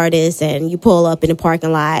gospel artist, and you pull up in the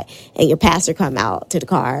parking lot and your pastor come out to the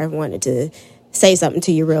car and wanted to say something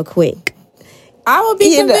to you real quick. I would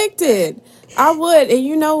be convicted. I would. And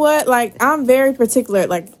you know what? Like, I'm very particular.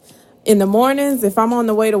 Like, in the mornings, if I'm on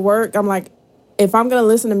the way to work, I'm like, if I'm going to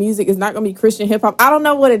listen to music, it's not going to be Christian hip-hop. I don't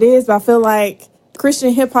know what it is, but I feel like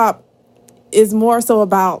Christian hip-hop is more so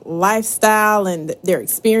about lifestyle and their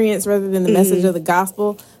experience rather than the message of the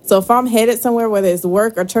gospel. So if I'm headed somewhere, whether it's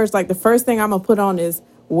work or church, like the first thing I'm going to put on is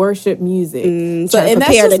worship music. So and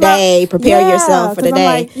prepare the day, prepare yourself for the day.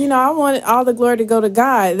 I'm like, I want all the glory to go to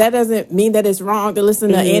God. That doesn't mean that it's wrong to listen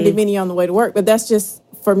to Andy Minnie on the way to work, but that's just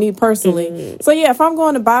for me personally. So yeah, if I'm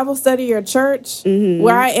going to Bible study or church,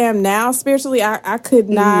 where I am now spiritually, I could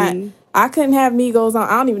not... I couldn't have Migos on.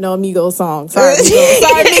 I don't even know a Migos song. Sorry, Migos.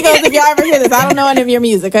 Sorry, Migos, if y'all ever hear this. I don't know any of your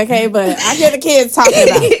music, okay? But I hear the kids talking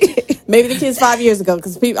about it. Maybe the kids 5 years ago,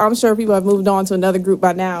 because I'm sure people have moved on to another group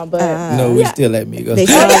by now. But no, we still at Migos. They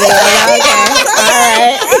still there. Okay. All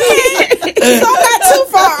right. So I'm not too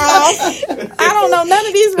far off. I don't know none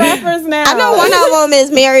of these rappers now. I know one of them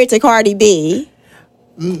is married to Cardi B.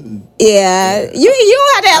 Yeah, you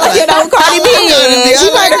don't have to act like you know who Cardi B is. I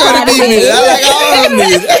like Cardi B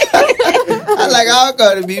music. I like all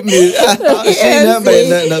Cardi B music. She ain't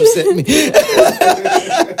nothing upset me.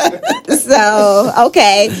 So,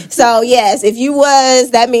 okay. So, yes, if you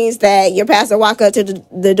was, that means that your pastor walk up to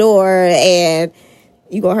the door and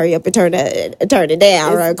you gonna hurry up and turn it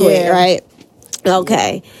down real quick, right?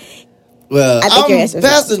 Okay. Well,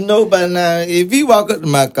 pastors know by now. If he walk up to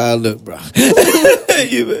my car, look, bro.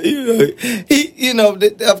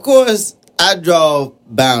 Of course, I draw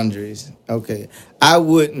boundaries. Okay, I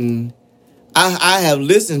wouldn't. I have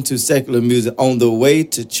listened to secular music on the way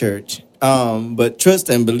to church, but trust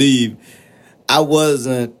and believe, I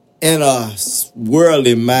wasn't in a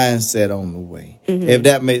worldly mindset on the way. Mm-hmm. If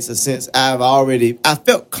that makes a sense, I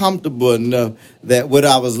felt comfortable enough that what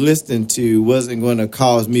I was listening to wasn't going to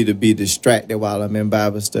cause me to be distracted while I'm in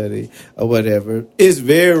Bible study or whatever. It's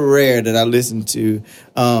very rare that I listen to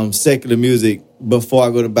secular music before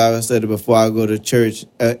I go to Bible study, before I go to church,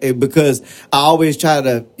 because I always try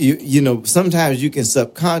to, sometimes you can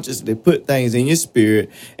subconsciously put things in your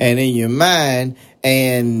spirit and in your mind,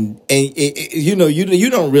 and you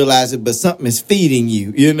don't realize it, but something is feeding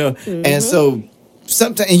you, mm-hmm. And so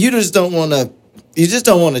sometimes you just don't want to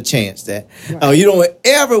chance that. Right. You don't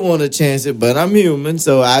ever want to chance it, but I'm human,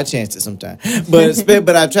 so I chance it sometimes.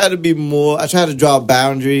 But I try to draw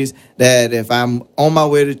boundaries that if I'm on my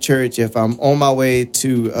way to church, if I'm on my way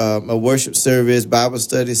to a worship service, Bible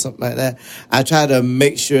study, something like that, I try to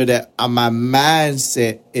make sure that my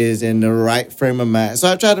mindset is in the right frame of mind. So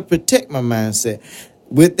I try to protect my mindset.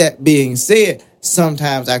 With that being said,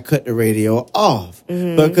 sometimes I cut the radio off,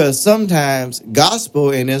 mm-hmm. because sometimes gospel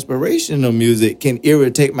and inspirational music can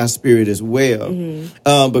irritate my spirit as well.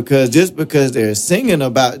 Mm-hmm. Because they're singing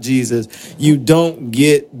about Jesus, you don't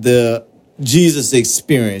get the Jesus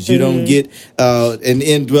experience. You don't get an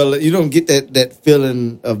indweller. You don't get that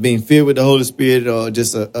feeling of being filled with the Holy Spirit or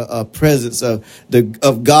just a presence of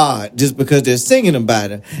God just because they're singing about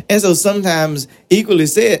it. And so sometimes, equally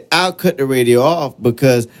said, I'll cut the radio off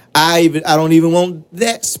because I don't even want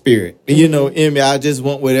that spirit, in me. I just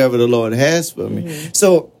want whatever the Lord has for me. Mm-hmm.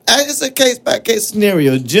 So it's a case by case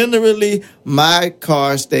scenario. Generally, my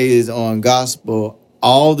car stays on gospel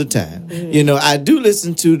all the time. Mm-hmm. I do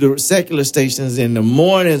listen to the secular stations in the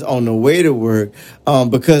mornings on the way to work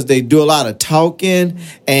because they do a lot of talking,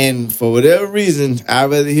 and for whatever reason, I'd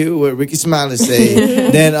rather hear what Ricky Smiley say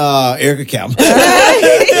than Erica Campbell.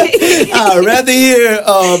 I'd rather hear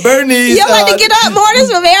Bernice. You like to get up mornings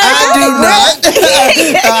from Erica? I do not.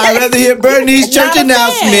 I'd rather hear Bernice church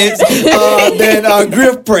announcements than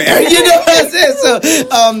Griff prayer. You know what I'm saying? So,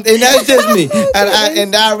 and that's just me.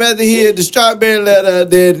 And I'd rather hear the strawberry letter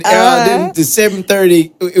than the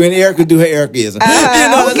 7:30 when Erica do her Ericaism.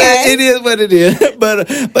 Okay. It is what it is.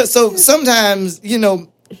 But so sometimes,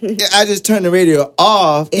 I just turn the radio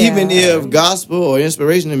off, even if gospel or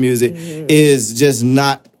inspirational music is just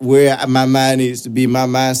not where my mind needs to be. My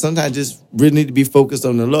mind sometimes just really need to be focused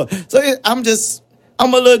on the Lord. So I'm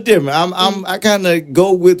a little different. I kind of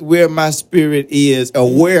go with where my spirit is or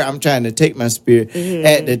where I'm trying to take my spirit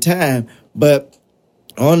at the time. But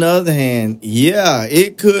on the other hand,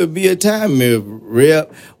 it could be a time if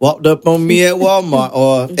Rep walked up on me at Walmart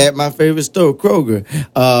or at my favorite store, Kroger.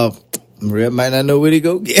 Rep might not know where to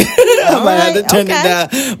go get. I might have to turn it down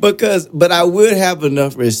but I would have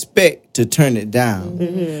enough respect to turn it down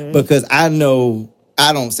because I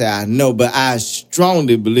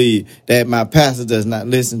strongly believe that my pastor does not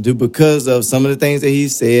listen to because of some of the things that he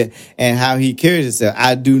said and how he carries himself.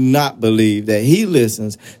 I do not believe that he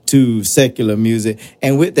listens to secular music.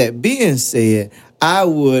 And with that being said, I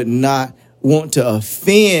would not want to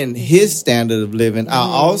offend his standard of living. I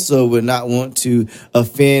also would not want to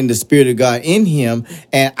offend the Spirit of God in him.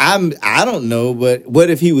 And I don't know, but what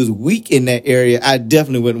if he was weak in that area? I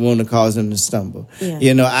definitely wouldn't want to cause him to stumble.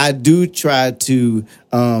 Yeah. I do try to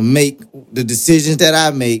make the decisions that I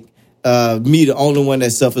make me the only one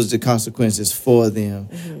that suffers the consequences for them.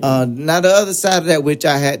 Now the other side of that, which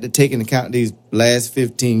I had to take into account these last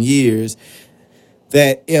 15 years,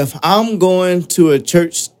 that if I'm going to a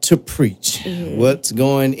church to preach, what's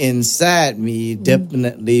going inside me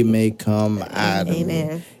definitely may come out of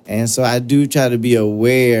me. And so I do try to be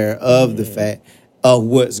aware of the fact of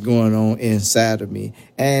what's going on inside of me.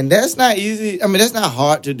 And that's not easy. I mean, that's not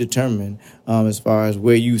hard to determine as far as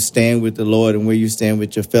where you stand with the Lord and where you stand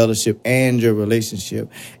with your fellowship and your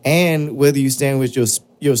relationship, and whether you stand with your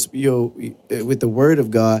with the Word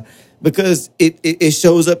of God, because it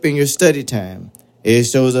shows up in your study time. It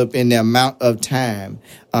shows up in the amount of time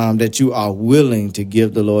that you are willing to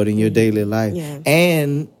give the Lord in your daily life,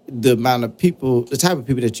 and the amount of people, the type of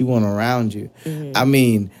people that you want around you. I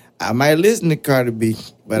mean, I might listen to Cardi B,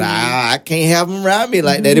 but I can't have them around me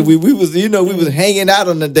like that. If we was, we was hanging out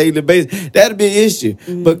on a daily basis, that'd be an issue.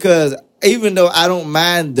 Because even though I don't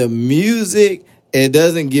mind the music, it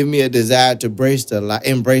doesn't give me a desire to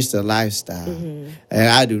embrace the lifestyle. And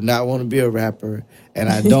I do not want to be a rapper, and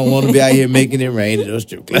I don't want to be out here making it rain at those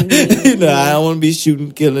strip clubs. I don't want to be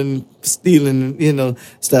shooting, killing, stealing,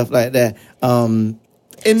 stuff like that.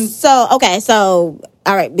 So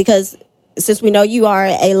all right, because since we know you are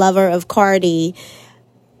a lover of Cardi,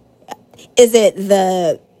 is it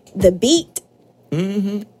the beat,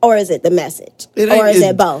 or is it the message, or is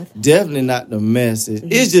it both? Definitely not the message.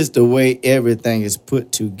 It's just the way everything is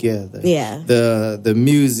put together. Yeah, the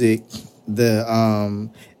music,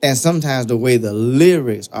 and sometimes the way the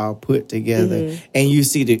lyrics are put together,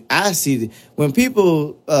 and I see when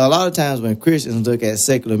people, a lot of times when Christians look at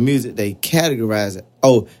secular music, they categorize it.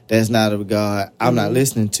 Oh, that's not of God. I'm not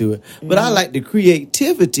listening to it. But I like the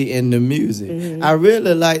creativity in the music. I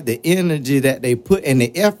really like the energy that they put and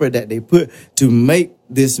the effort that they put to make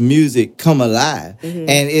this music come alive. And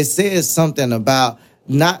it says something about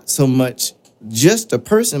not so much just a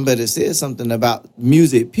person, but it says something about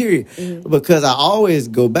music, period. Because I always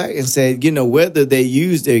go back and say, whether they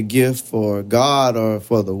use their gift for God or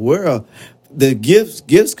for the world, the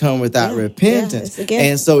gifts come without repentance.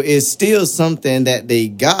 And so it's still something that they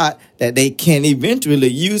got that they can eventually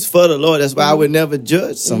use for the Lord. That's why I would never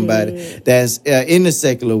judge somebody that's in the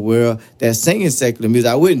secular world that's singing secular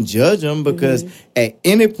music. I wouldn't judge them, because at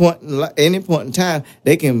any point in time,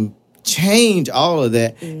 they can change all of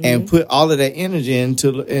that and put all of that energy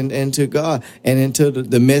into God and into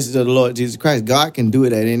the message of the Lord Jesus Christ. God can do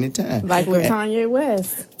it at any time. Like with Kanye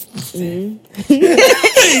West. That's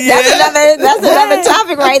another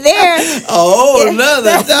topic right there.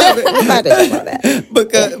 Another topic.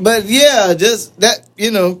 But just that,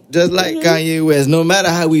 just like Kanye West, no matter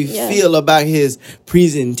how we feel about his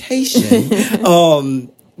presentation,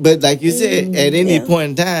 but like you said, at any point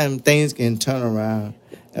in time, things can turn around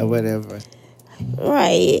or whatever.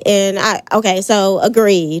 Right. And so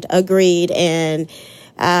agreed. And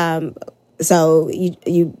so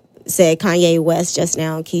you said Kanye West just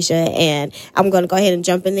now, Keisha, and I'm going to go ahead and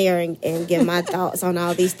jump in there and give my thoughts on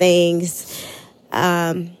all these things,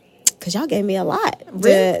 because y'all gave me a lot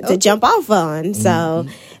to jump off on. So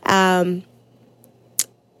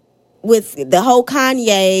with the whole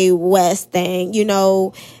Kanye West thing,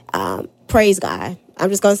 praise God. I'm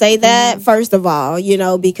just going to say that first of all,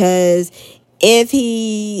 because if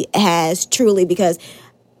he has truly, because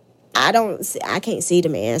I can't see the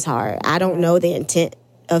man's heart. I don't know the intent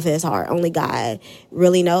of his heart. Only God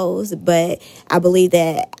really knows. But I believe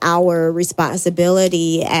that our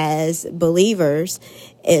responsibility as believers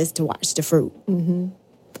is to watch the fruit.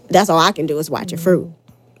 That's all I can do is watch your fruit.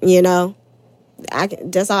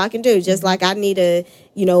 That's all I can do. Just like I need to,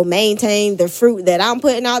 maintain the fruit that I'm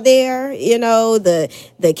putting out there,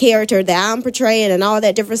 the character that I'm portraying and all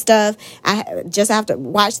that different stuff. I just have to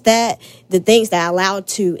watch that. The things that I allow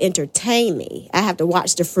to entertain me, I have to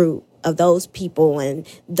watch the fruit of those people and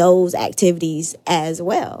those activities as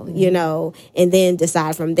well, and then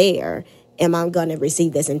decide from there, am I going to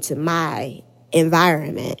receive this into my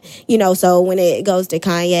environment? So when it goes to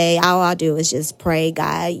Kanye, all I'll do is just pray,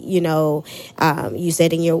 God, you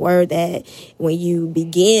said in your word that when you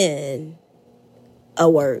begin a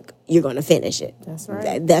work, you're going to finish it. That's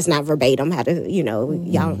right. That's not verbatim. How to, y'all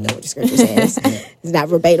know what the scripture says. It's not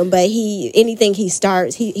verbatim, but anything he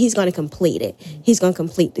starts, he's going to complete it. He's going to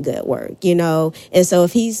complete the good work, And so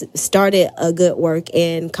if he's started a good work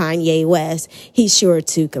in Kanye West, he's sure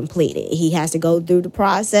to complete it. He has to go through the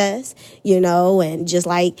process, and just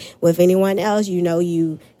like with anyone else,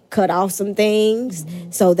 you cut off some things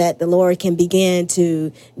so that the Lord can begin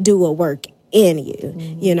to do a work in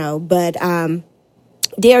you, But,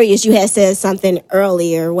 Darius, you had said something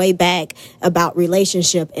earlier, way back, about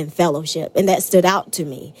relationship and fellowship, and that stood out to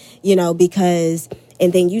me, because,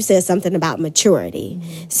 and then you said something about maturity.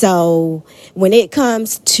 So when it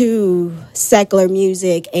comes to secular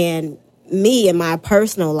music and me in my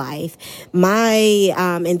personal life,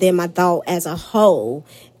 and then my thought as a whole,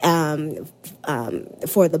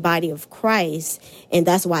 for the body of Christ. And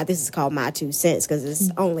that's why this is called My 2 Cents, because it's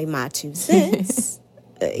only my 2 cents.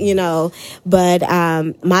 But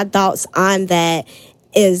my thoughts on that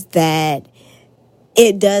is that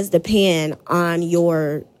it does depend on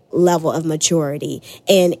your level of maturity.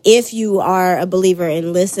 And if you are a believer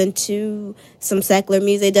and listen to some secular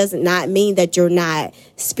music, it does not mean that you're not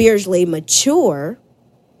spiritually mature,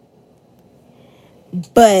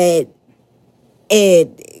 but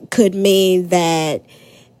it could mean that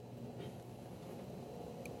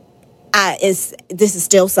this is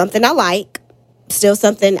still something I like, still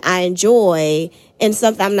something I enjoy, and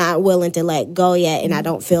something I'm not willing to let go yet, and I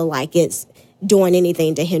don't feel like it's doing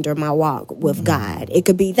anything to hinder my walk with God. It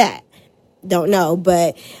could be that. Don't know.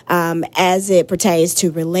 But as it pertains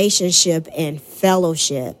to relationship and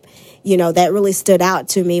fellowship, that really stood out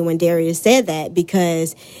to me when Darius said that,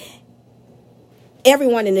 because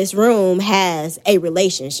everyone in this room has a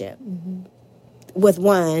relationship with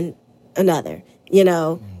one another.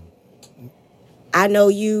 I know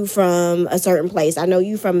you from a certain place. I know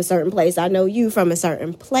you from a certain place. I know you from a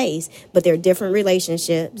certain place. But there are different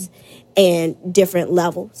relationships and different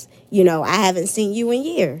levels. I haven't seen you in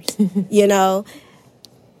years.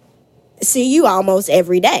 See you almost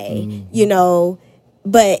every day.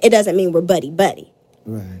 But it doesn't mean we're buddy.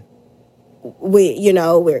 Right.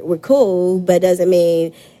 We're cool, but it doesn't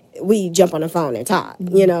mean we jump on the phone and talk.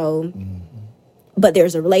 But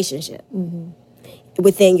there's a relationship.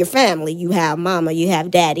 Within your family, you have mama, you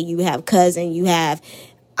have daddy, you have cousin, you have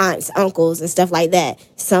aunts, uncles, and stuff like that.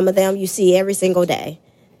 Some of them you see every single day.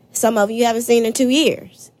 Some of them you haven't seen in 2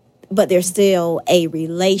 years. But there's still a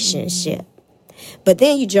relationship. But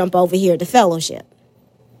then you jump over here to fellowship.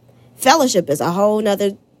 Fellowship is a whole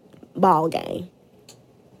nother ball game.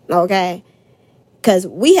 Okay? Because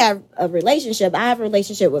we have a relationship. I have a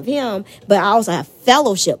relationship with him, but I also have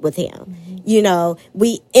fellowship with him.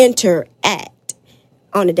 We interact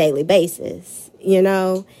on a daily basis,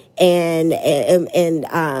 and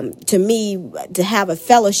to me, to have a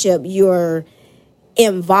fellowship, you're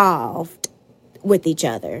involved with each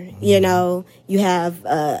other. You have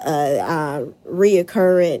a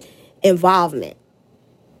reoccurring involvement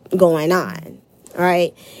going on,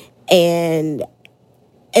 right? And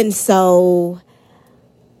so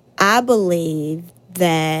I believe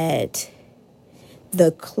that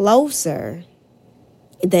the closer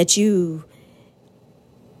that you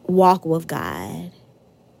walk with God,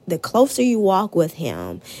 the closer you walk with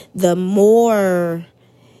him, the more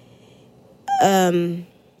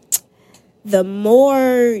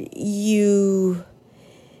you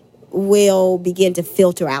will begin to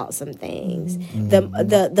filter out some things.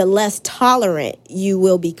 The less tolerant you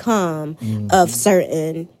will become of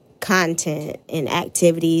certain content and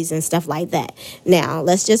activities and stuff like that. Now,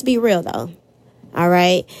 let's just be real though. All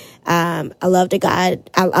right. I love God.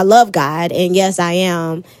 I love God. And yes, I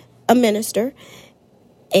am a minister.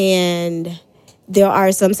 And there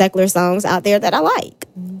are some secular songs out there that I like.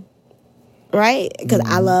 Right? Because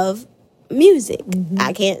I love music.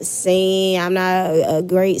 I can't sing. I'm not a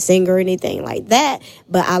great singer or anything like that.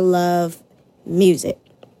 But I love music.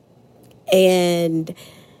 And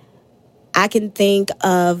I can think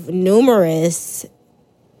of numerous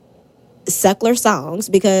secular songs,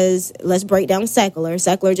 because let's break down secular.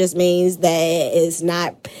 Secular just means that it's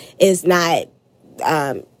not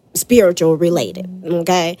spiritual related.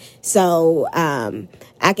 Okay, so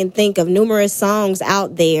I can think of numerous songs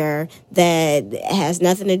out there that has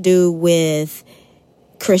nothing to do with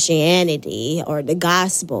Christianity or the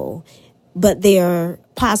gospel, but they're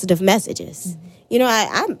positive messages.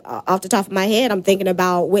 I'm off the top of my head, I'm thinking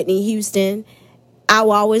about Whitney Houston, I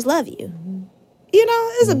Will Always Love You.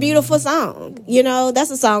 It's a beautiful song.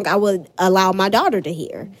 That's a song I would allow my daughter to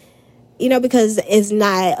hear. Because it's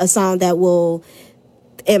not a song that will,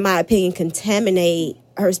 in my opinion, contaminate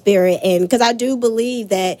her spirit. And because I do believe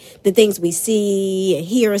that the things we see and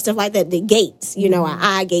hear and stuff like that, the gates, our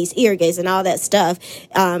eye gates, ear gates, and all that stuff,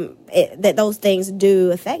 that those things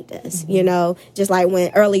do affect us. Just like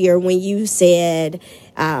when you said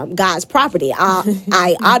God's property,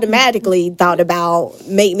 I automatically thought about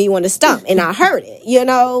make me want to stomp, and I heard it.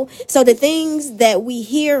 So the things that we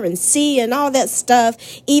hear and see and all that stuff,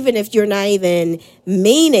 even if you're not even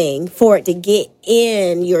meaning for it to get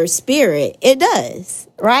in your spirit, it does,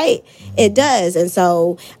 right? It does. And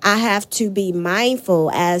so I have to be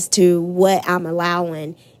mindful as to what I'm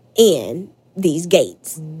allowing in these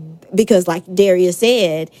gates, because like Darius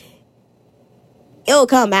said, it'll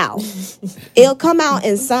come out. It'll come out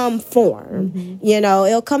in some form,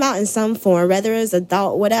 it'll come out in some form, whether it's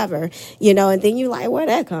adult, whatever, and then you're like, where'd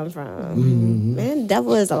that come from? Man, the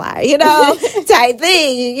devil is a liar, type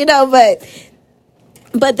thing,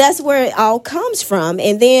 but that's where it all comes from.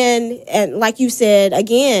 And then, and like you said,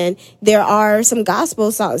 again, there are some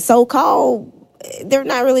gospel songs, so-called, they're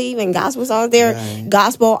not really even gospel songs. They're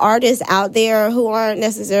gospel artists out there who aren't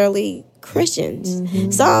necessarily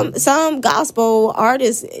Christians. Some gospel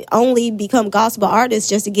artists only become gospel artists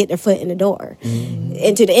just to get their foot in the door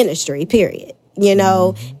into the industry, period. And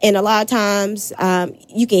a lot of times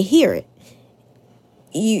you can hear it.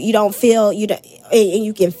 You don't feel, and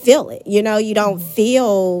you can feel it. You don't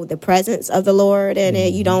feel the presence of the Lord in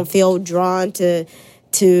it. You don't feel drawn to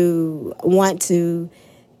want to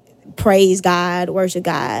praise God, worship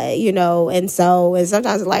God, and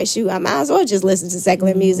sometimes it's like, shoot, I might as well just listen to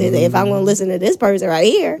secular music if I'm going to listen to this person right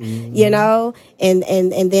here,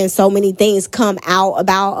 and then so many things come out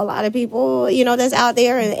about a lot of people, that's out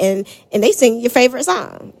there, and they sing your favorite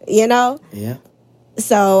song, Yeah.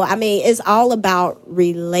 So, I mean, it's all about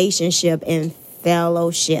relationship and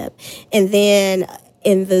fellowship. And then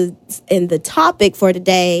in the topic for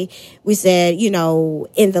today, we said,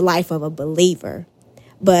 in the life of a believer.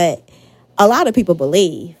 But a lot of people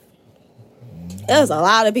believe. There's a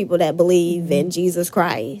lot of people that believe in Jesus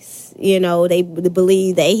Christ. They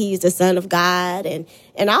believe that he's the Son of God and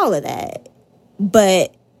all of that.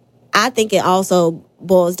 But I think it also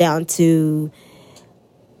boils down to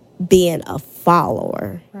being a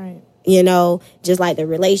follower. Right. Just like the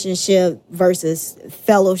relationship versus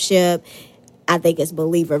fellowship, I think it's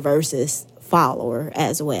believer versus follower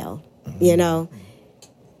as well. Because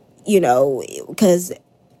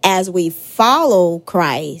as we follow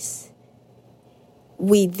Christ,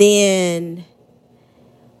 we then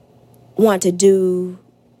want to do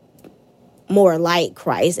more like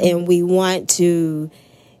Christ, and we want to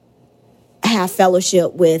have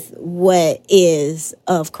fellowship with what is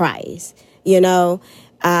of Christ,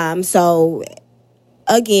 So,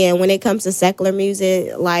 again, when it comes to secular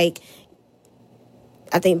music, like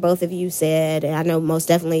I think both of you said, and I know most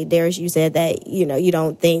definitely, Darius, you said that, you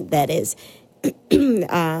don't think that it's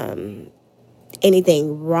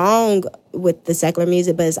anything wrong with the secular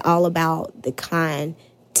music, but it's all about the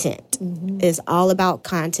content. It's all about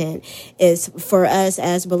content. It's for us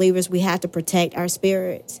as believers, we have to protect our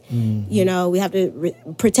spirits. We have to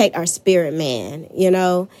protect our spirit man,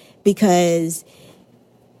 because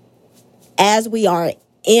as we are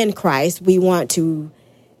in Christ, we want to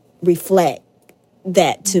reflect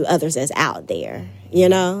that to others that's out there,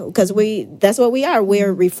 because that's what we are.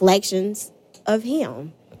 We're reflections of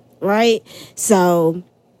him, right? So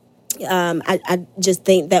I just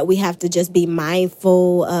think that we have to just be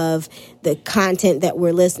mindful of the content that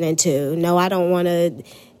we're listening to. No, I don't want to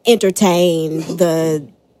entertain the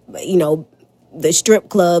strip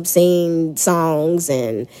club scene songs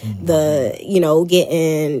and the,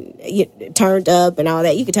 getting turned up and all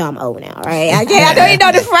that. You can tell I'm old now, right? I don't even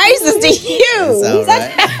know the phrases to use.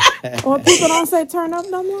 Right. Or people don't say turn up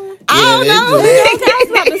no more. I don't know. I was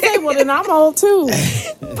about to say, well, then I'm old too.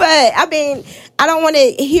 But, I mean, I don't want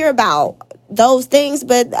to hear about those things,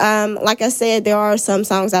 but like I said, there are some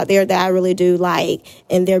songs out there that I really do like,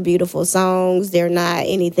 and they're beautiful songs. They're not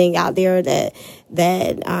anything out there that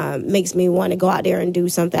makes me want to go out there and do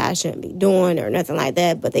something I shouldn't be doing or nothing like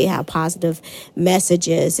that, but they have positive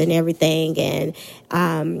messages and everything, and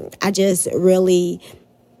I just really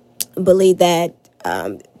believe that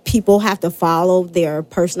people have to follow their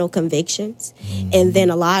personal convictions, and then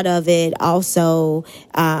a lot of it also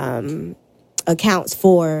accounts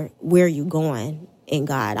for where you're going in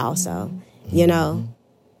God also,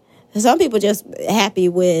 Some people just happy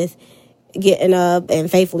with getting up and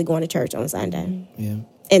faithfully going to church on Sunday. Yeah.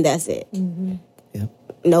 And that's it. Yeah.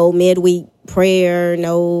 No midweek prayer,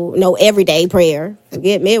 no everyday prayer.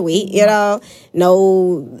 Forget midweek,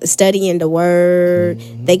 no studying the word.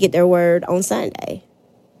 They get their word on Sunday.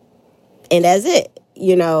 And that's it,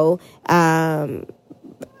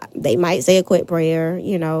 they might say a quick prayer,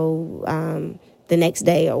 the next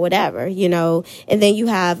day or whatever, and then you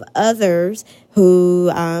have others who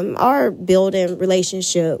are building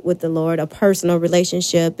relationship with the Lord, a personal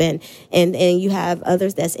relationship, and you have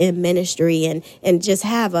others that's in ministry and just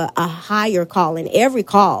have a higher calling. Everyone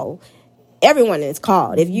is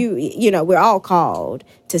called. If we're all called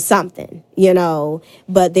to something,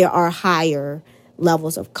 but there are higher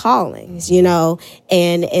levels of callings,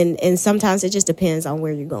 and sometimes it just depends on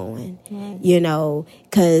where you're going,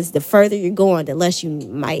 because the further you're going, the less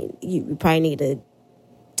you probably need to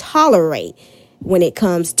tolerate when it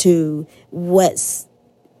comes to what's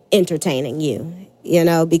entertaining you,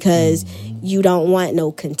 because you don't want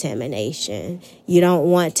no contamination. You don't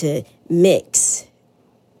want to mix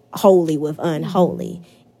holy with unholy.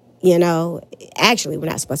 Actually, we're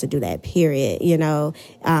not supposed to do that, period,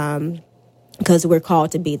 because we're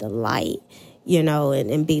called to be the light,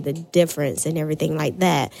 and be the difference and everything like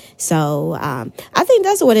that. So I think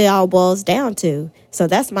that's what it all boils down to. So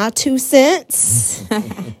that's my 2 cents.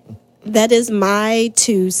 That is my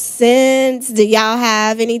 2 cents. Do y'all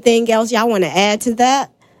have anything else y'all want to add to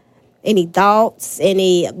that? Any thoughts?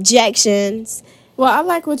 Any objections? Well, I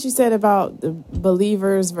like what you said about the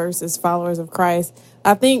believers versus followers of Christ.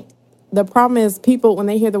 I think the problem is people, when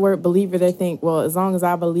they hear the word believer, they think, well, as long as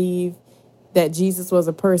I believe that Jesus was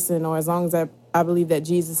a person, or as long as I believe that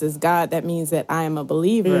Jesus is God, that means that I am a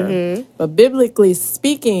believer. But biblically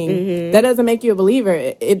speaking, that doesn't make you a believer.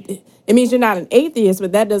 It means you're not an atheist,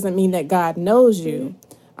 but that doesn't mean that God knows you.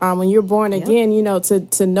 When you're born again,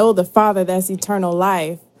 to know the Father, that's eternal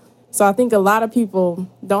life. So I think a lot of people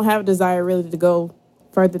don't have a desire really to go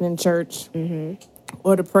further than church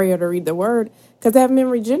or to pray or to read the word because they haven't been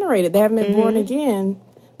regenerated. They haven't been born again,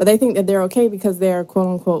 but they think that they're okay because they're quote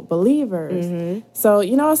unquote believers. So,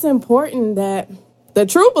 it's important that the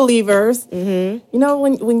true believers,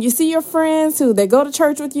 when you see your friends who they go to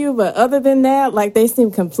church with you, but other than that, like they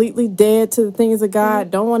seem completely dead to the things of God,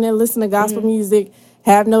 don't want to listen to gospel music,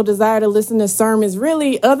 have no desire to listen to sermons,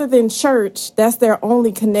 really, other than church, that's their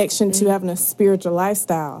only connection to having a spiritual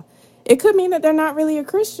lifestyle. It could mean that they're not really a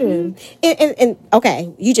Christian. And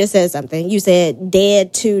okay, you just said something. You said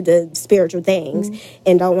dead to the spiritual things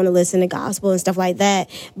and don't want to listen to gospel and stuff like that.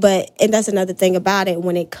 And that's another thing about it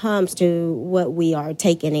when it comes to what we are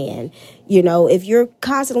taking in. If you're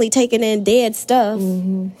constantly taking in dead stuff,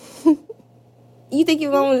 you think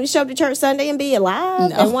you're going to show up to church Sunday and be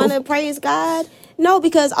alive and want to praise God? No,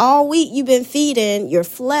 because all week you've been feeding your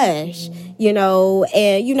flesh,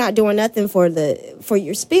 and you're not doing nothing for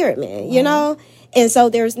your spirit, man, And so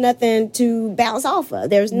there's nothing to bounce off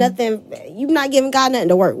of. There's nothing, you're not giving God nothing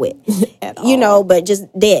to work with, at all. But just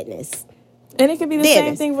deadness. And it could be the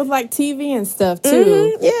same thing with like TV and stuff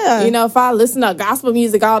too. If I listen to gospel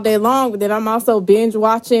music all day long, but then I'm also binge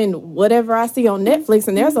watching whatever I see on Netflix,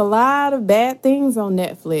 and there's a lot of bad things on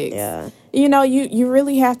Netflix. Yeah. You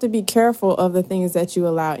really have to be careful of the things that you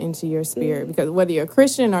allow into your spirit, because whether you're a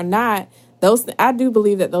Christian or not, I do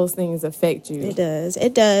believe that those things affect you. It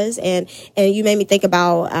does. And you made me think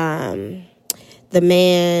about the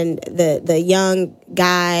man, the young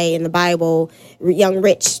guy in the Bible, young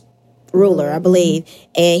rich ruler, I believe,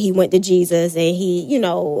 and he went to Jesus and he,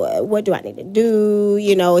 what do I need to do?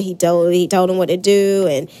 He told him what to do,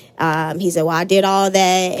 and he said, well, I did all that,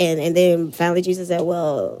 and then finally Jesus said,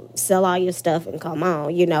 well, sell all your stuff and come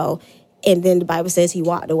on, and then the Bible says he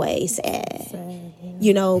walked away sad.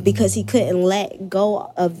 Because he couldn't let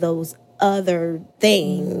go of those other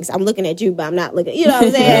things. I'm looking at you, but I'm not looking, what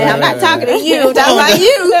I'm saying? I'm not talking to you, I'm talking about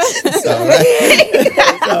you. It's all right.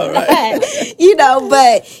 It's all right.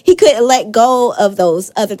 But he couldn't let go of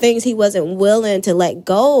those other things. He wasn't willing to let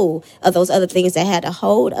go of those other things that had a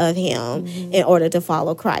hold of him in order to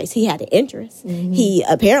follow Christ. He had an interest. He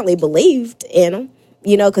apparently believed in him.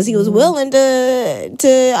 Because he was willing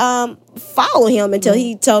to follow him until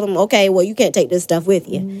he told him, okay, well, you can't take this stuff with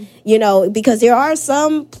you. Because there are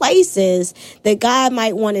some places that God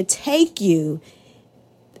might want to take you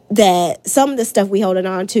that some of the stuff we holding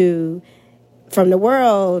on to from the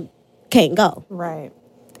world can't go. Right.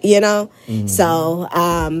 So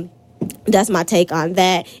that's my take on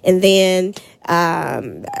that. And then I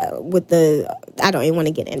don't even want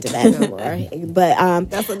to get into that no more. But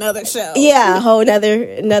that's another show. Yeah, a whole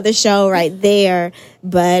another show right there.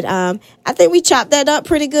 But I think we chopped that up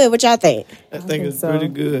pretty good. What y'all think? I think it's pretty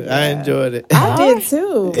good. Yeah. I enjoyed it. I did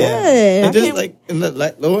too. Yeah. Good. And just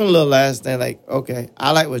like one little last thing,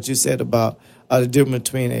 I like what you said about the difference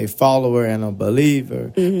between a follower and a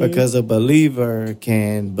believer, because a believer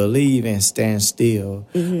can believe and stand still,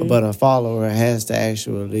 but a follower has to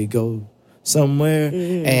actually go somewhere,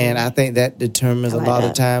 and I think that determines a lot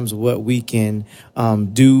of times what we can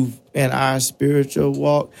do in our spiritual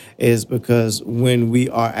walk, is because when we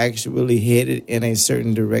are actually headed in a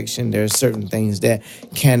certain direction, there are certain things that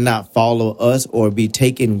cannot follow us or be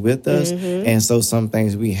taken with us, and so some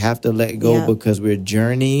things we have to let go because we're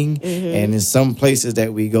journeying, and in some places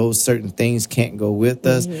that we go, certain things can't go with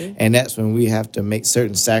us, and that's when we have to make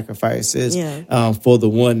certain sacrifices for the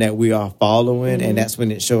one that we are following, and that's when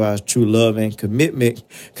it shows our true love and commitment.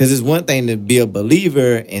 Because it's one thing to be a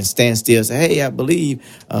believer and stand still and say, hey, I believe,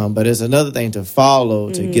 but it's another thing to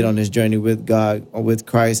follow, to get on this journey with God or with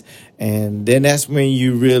Christ. And then that's when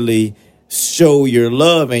you really show your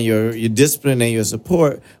love and your discipline and your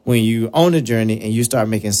support when you on the journey and you start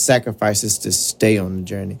making sacrifices to stay on the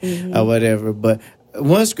journey or whatever. But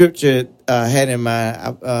one scripture I had in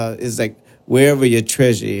mind is like, wherever your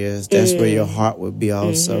treasure is, that's where your heart would be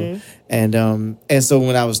also. And so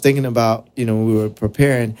when I was thinking about, when we were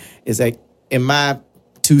preparing, it's like, in my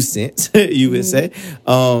 2 cents, you would say,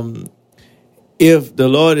 if the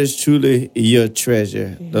Lord is truly your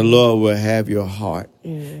treasure, the Lord will have your heart.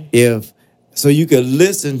 So you can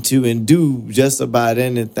listen to and do just about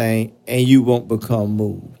anything and you won't become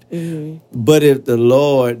moved. But if the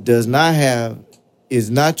Lord is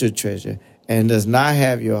not your treasure and does not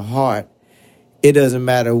have your heart, it doesn't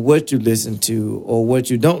matter what you listen to or what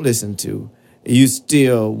you don't listen to, you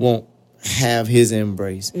still won't have his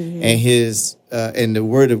embrace and his and the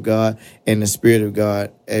word of God and the spirit of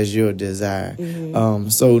God as your desire.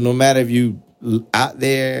 So no matter if you out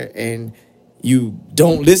there and you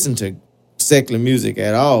don't listen to secular music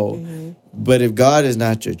at all, but if God is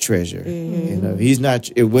not your treasure, he's not,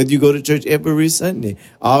 whether you go to church every Sunday,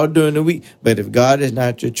 all during the week, but if God is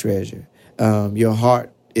not your treasure, your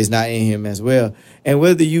heart is not in him as well. And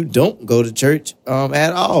whether you don't go to church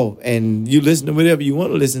at all and you listen to whatever you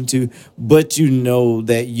want to listen to, but you know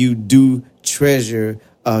that you do treasure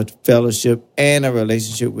a fellowship and a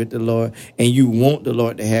relationship with the Lord, and you want the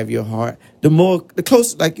Lord to have your heart, the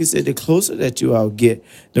closer, like you said, the closer that you all get,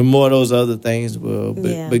 the more those other things will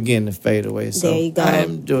begin to fade away. So there you go. I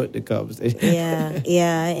enjoyed the conversation.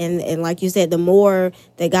 And like you said, the more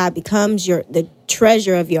that God becomes the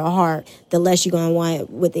treasure of your heart, the less you're gonna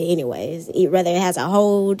want with it anyways. Whether it has a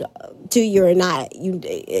hold to you or not,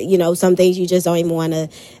 some things you just don't even want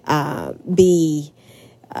to be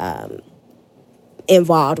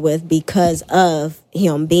involved with because of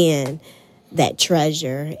him being that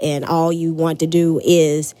treasure, and all you want to do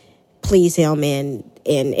is please him in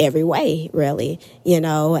every way, really,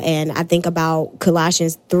 and I think about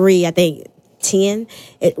Colossians 3, I think 10,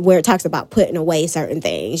 where it talks about putting away certain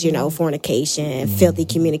things, fornication, filthy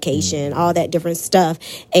communication, all that different stuff.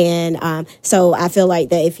 And so I feel like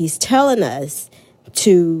that if he's telling us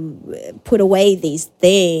to put away these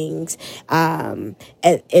things, in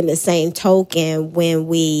the same token, when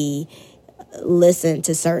we listen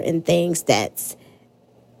to certain things that's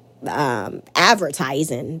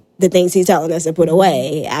advertising the things he's telling us to put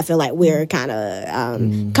away, I feel like we're kind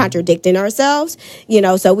of contradicting ourselves,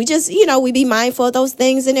 so we just, we be mindful of those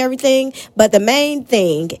things and everything. But the main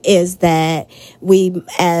thing is that we,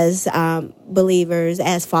 as believers,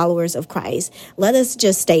 as followers of Christ, let us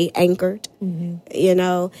just stay anchored,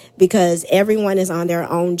 because everyone is on their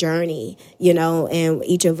own journey, and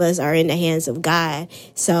each of us are in the hands of God.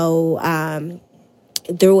 So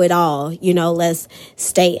through it all, let's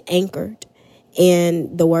stay anchored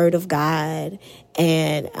in the word of God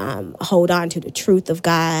and hold on to the truth of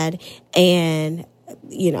God and,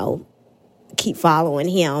 keep following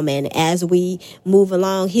him. And as we move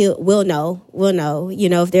along, we'll know,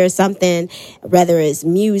 if there's something, whether it's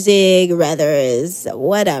music, whether it's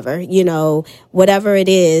whatever, whatever it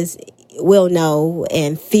is, we'll know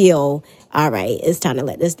and feel, all right, it's time to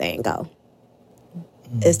let this thing go.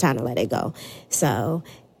 It's time to let it go. So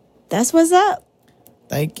that's what's up.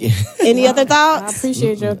 Thank you. Any other thoughts? I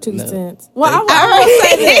appreciate your 2 cents. Well, I will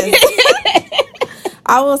say this.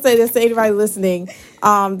 I will say this to anybody listening.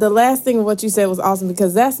 The last thing of what you said was awesome,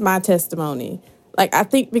 because that's my testimony. Like, I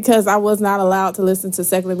think because I was not allowed to listen to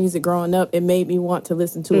secular music growing up, it made me want to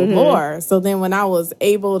listen to it more. So then when I was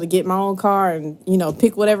able to get my own car and,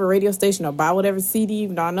 pick whatever radio station or buy whatever CD,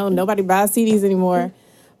 even though I know nobody buys CDs anymore,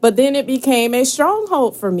 but then it became a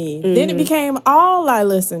stronghold for me. Then it became all I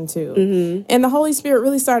listened to. And the Holy Spirit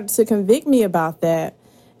really started to convict me about that.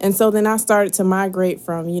 And so then I started to migrate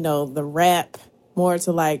from, the rap more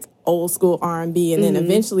to like old school R&B. And then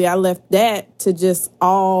eventually I left that to just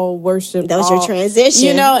all worship. That was your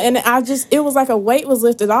transition. And it was like a weight was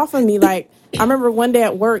lifted off of me. Like, I remember one day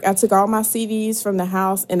at work, I took all my CDs from the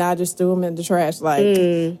house and I just threw them in the trash. Like,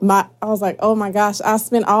 I was like, oh my gosh, I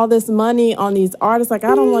spent all this money on these artists. Like,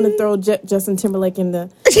 I don't want to throw Justin Timberlake in the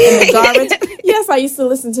garbage. Yes, I used to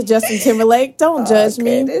listen to Justin Timberlake. Don't judge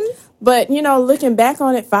me. But, looking back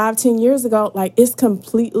on it 5-10 years ago, like, it's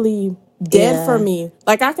completely dead for me.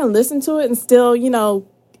 Like, I can listen to it and still,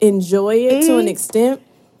 enjoy it to an extent.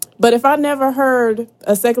 But if I never heard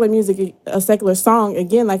a secular song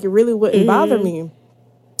again, like, it really wouldn't bother me.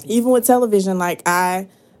 Even with television, like, I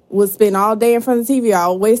would spend all day in front of the TV. I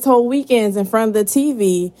would waste whole weekends in front of the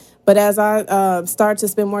TV. But as I start to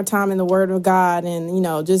spend more time in the Word of God and,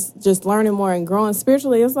 just learning more and growing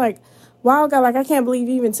spiritually, it's like, wow, God, like, I can't believe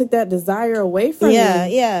you even took that desire away from me.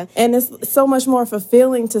 Yeah. And it's so much more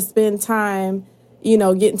fulfilling to spend time,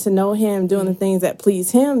 getting to know him, doing the things that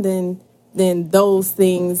please him than those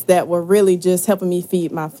things that were really just helping me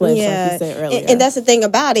feed my flesh, like you said earlier. And that's the thing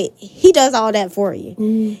about it. He does all that for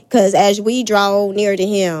you. Because as we draw near to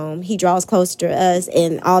him, he draws closer to us,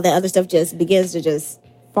 and all that other stuff just begins to just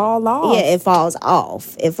fall off. Yeah, it falls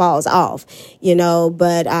off.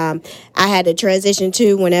 But I had to transition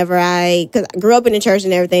too whenever because I grew up in the church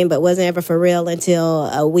and everything, but wasn't ever for real until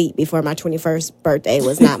a week before my 21st birthday.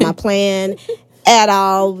 Was not my plan at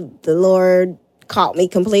all. The Lord caught me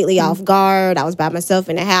completely off guard. I was by myself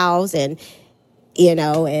in the house, and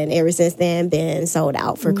and ever since then been sold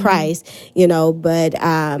out for Christ, but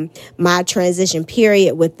my transition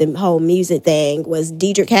period with the whole music thing was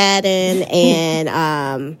Diedrich Haddon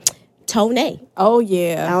and Tone. Oh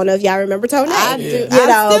yeah. I don't know if y'all remember Tone. I do.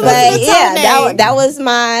 That was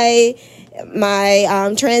my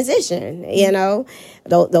transition,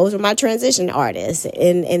 Those were my transition artists,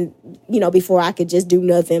 and before I could just do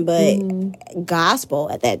nothing but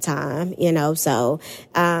gospel at that time, so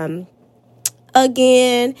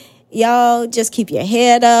again, y'all just keep your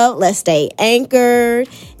head up. Let's stay anchored.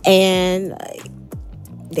 And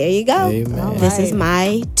there you go. Amen. This is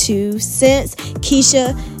my 2 cents.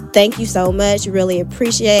 Keisha, thank you so much. Really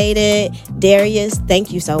appreciate it. Darius,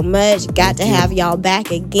 thank you so much. Got to have y'all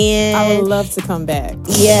back again. I would love to come back.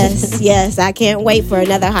 Yes. I can't wait for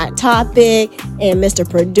another hot topic. And Mr.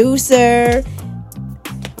 Producer,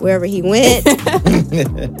 wherever he went,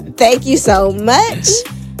 thank you so much.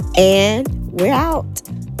 And we're out.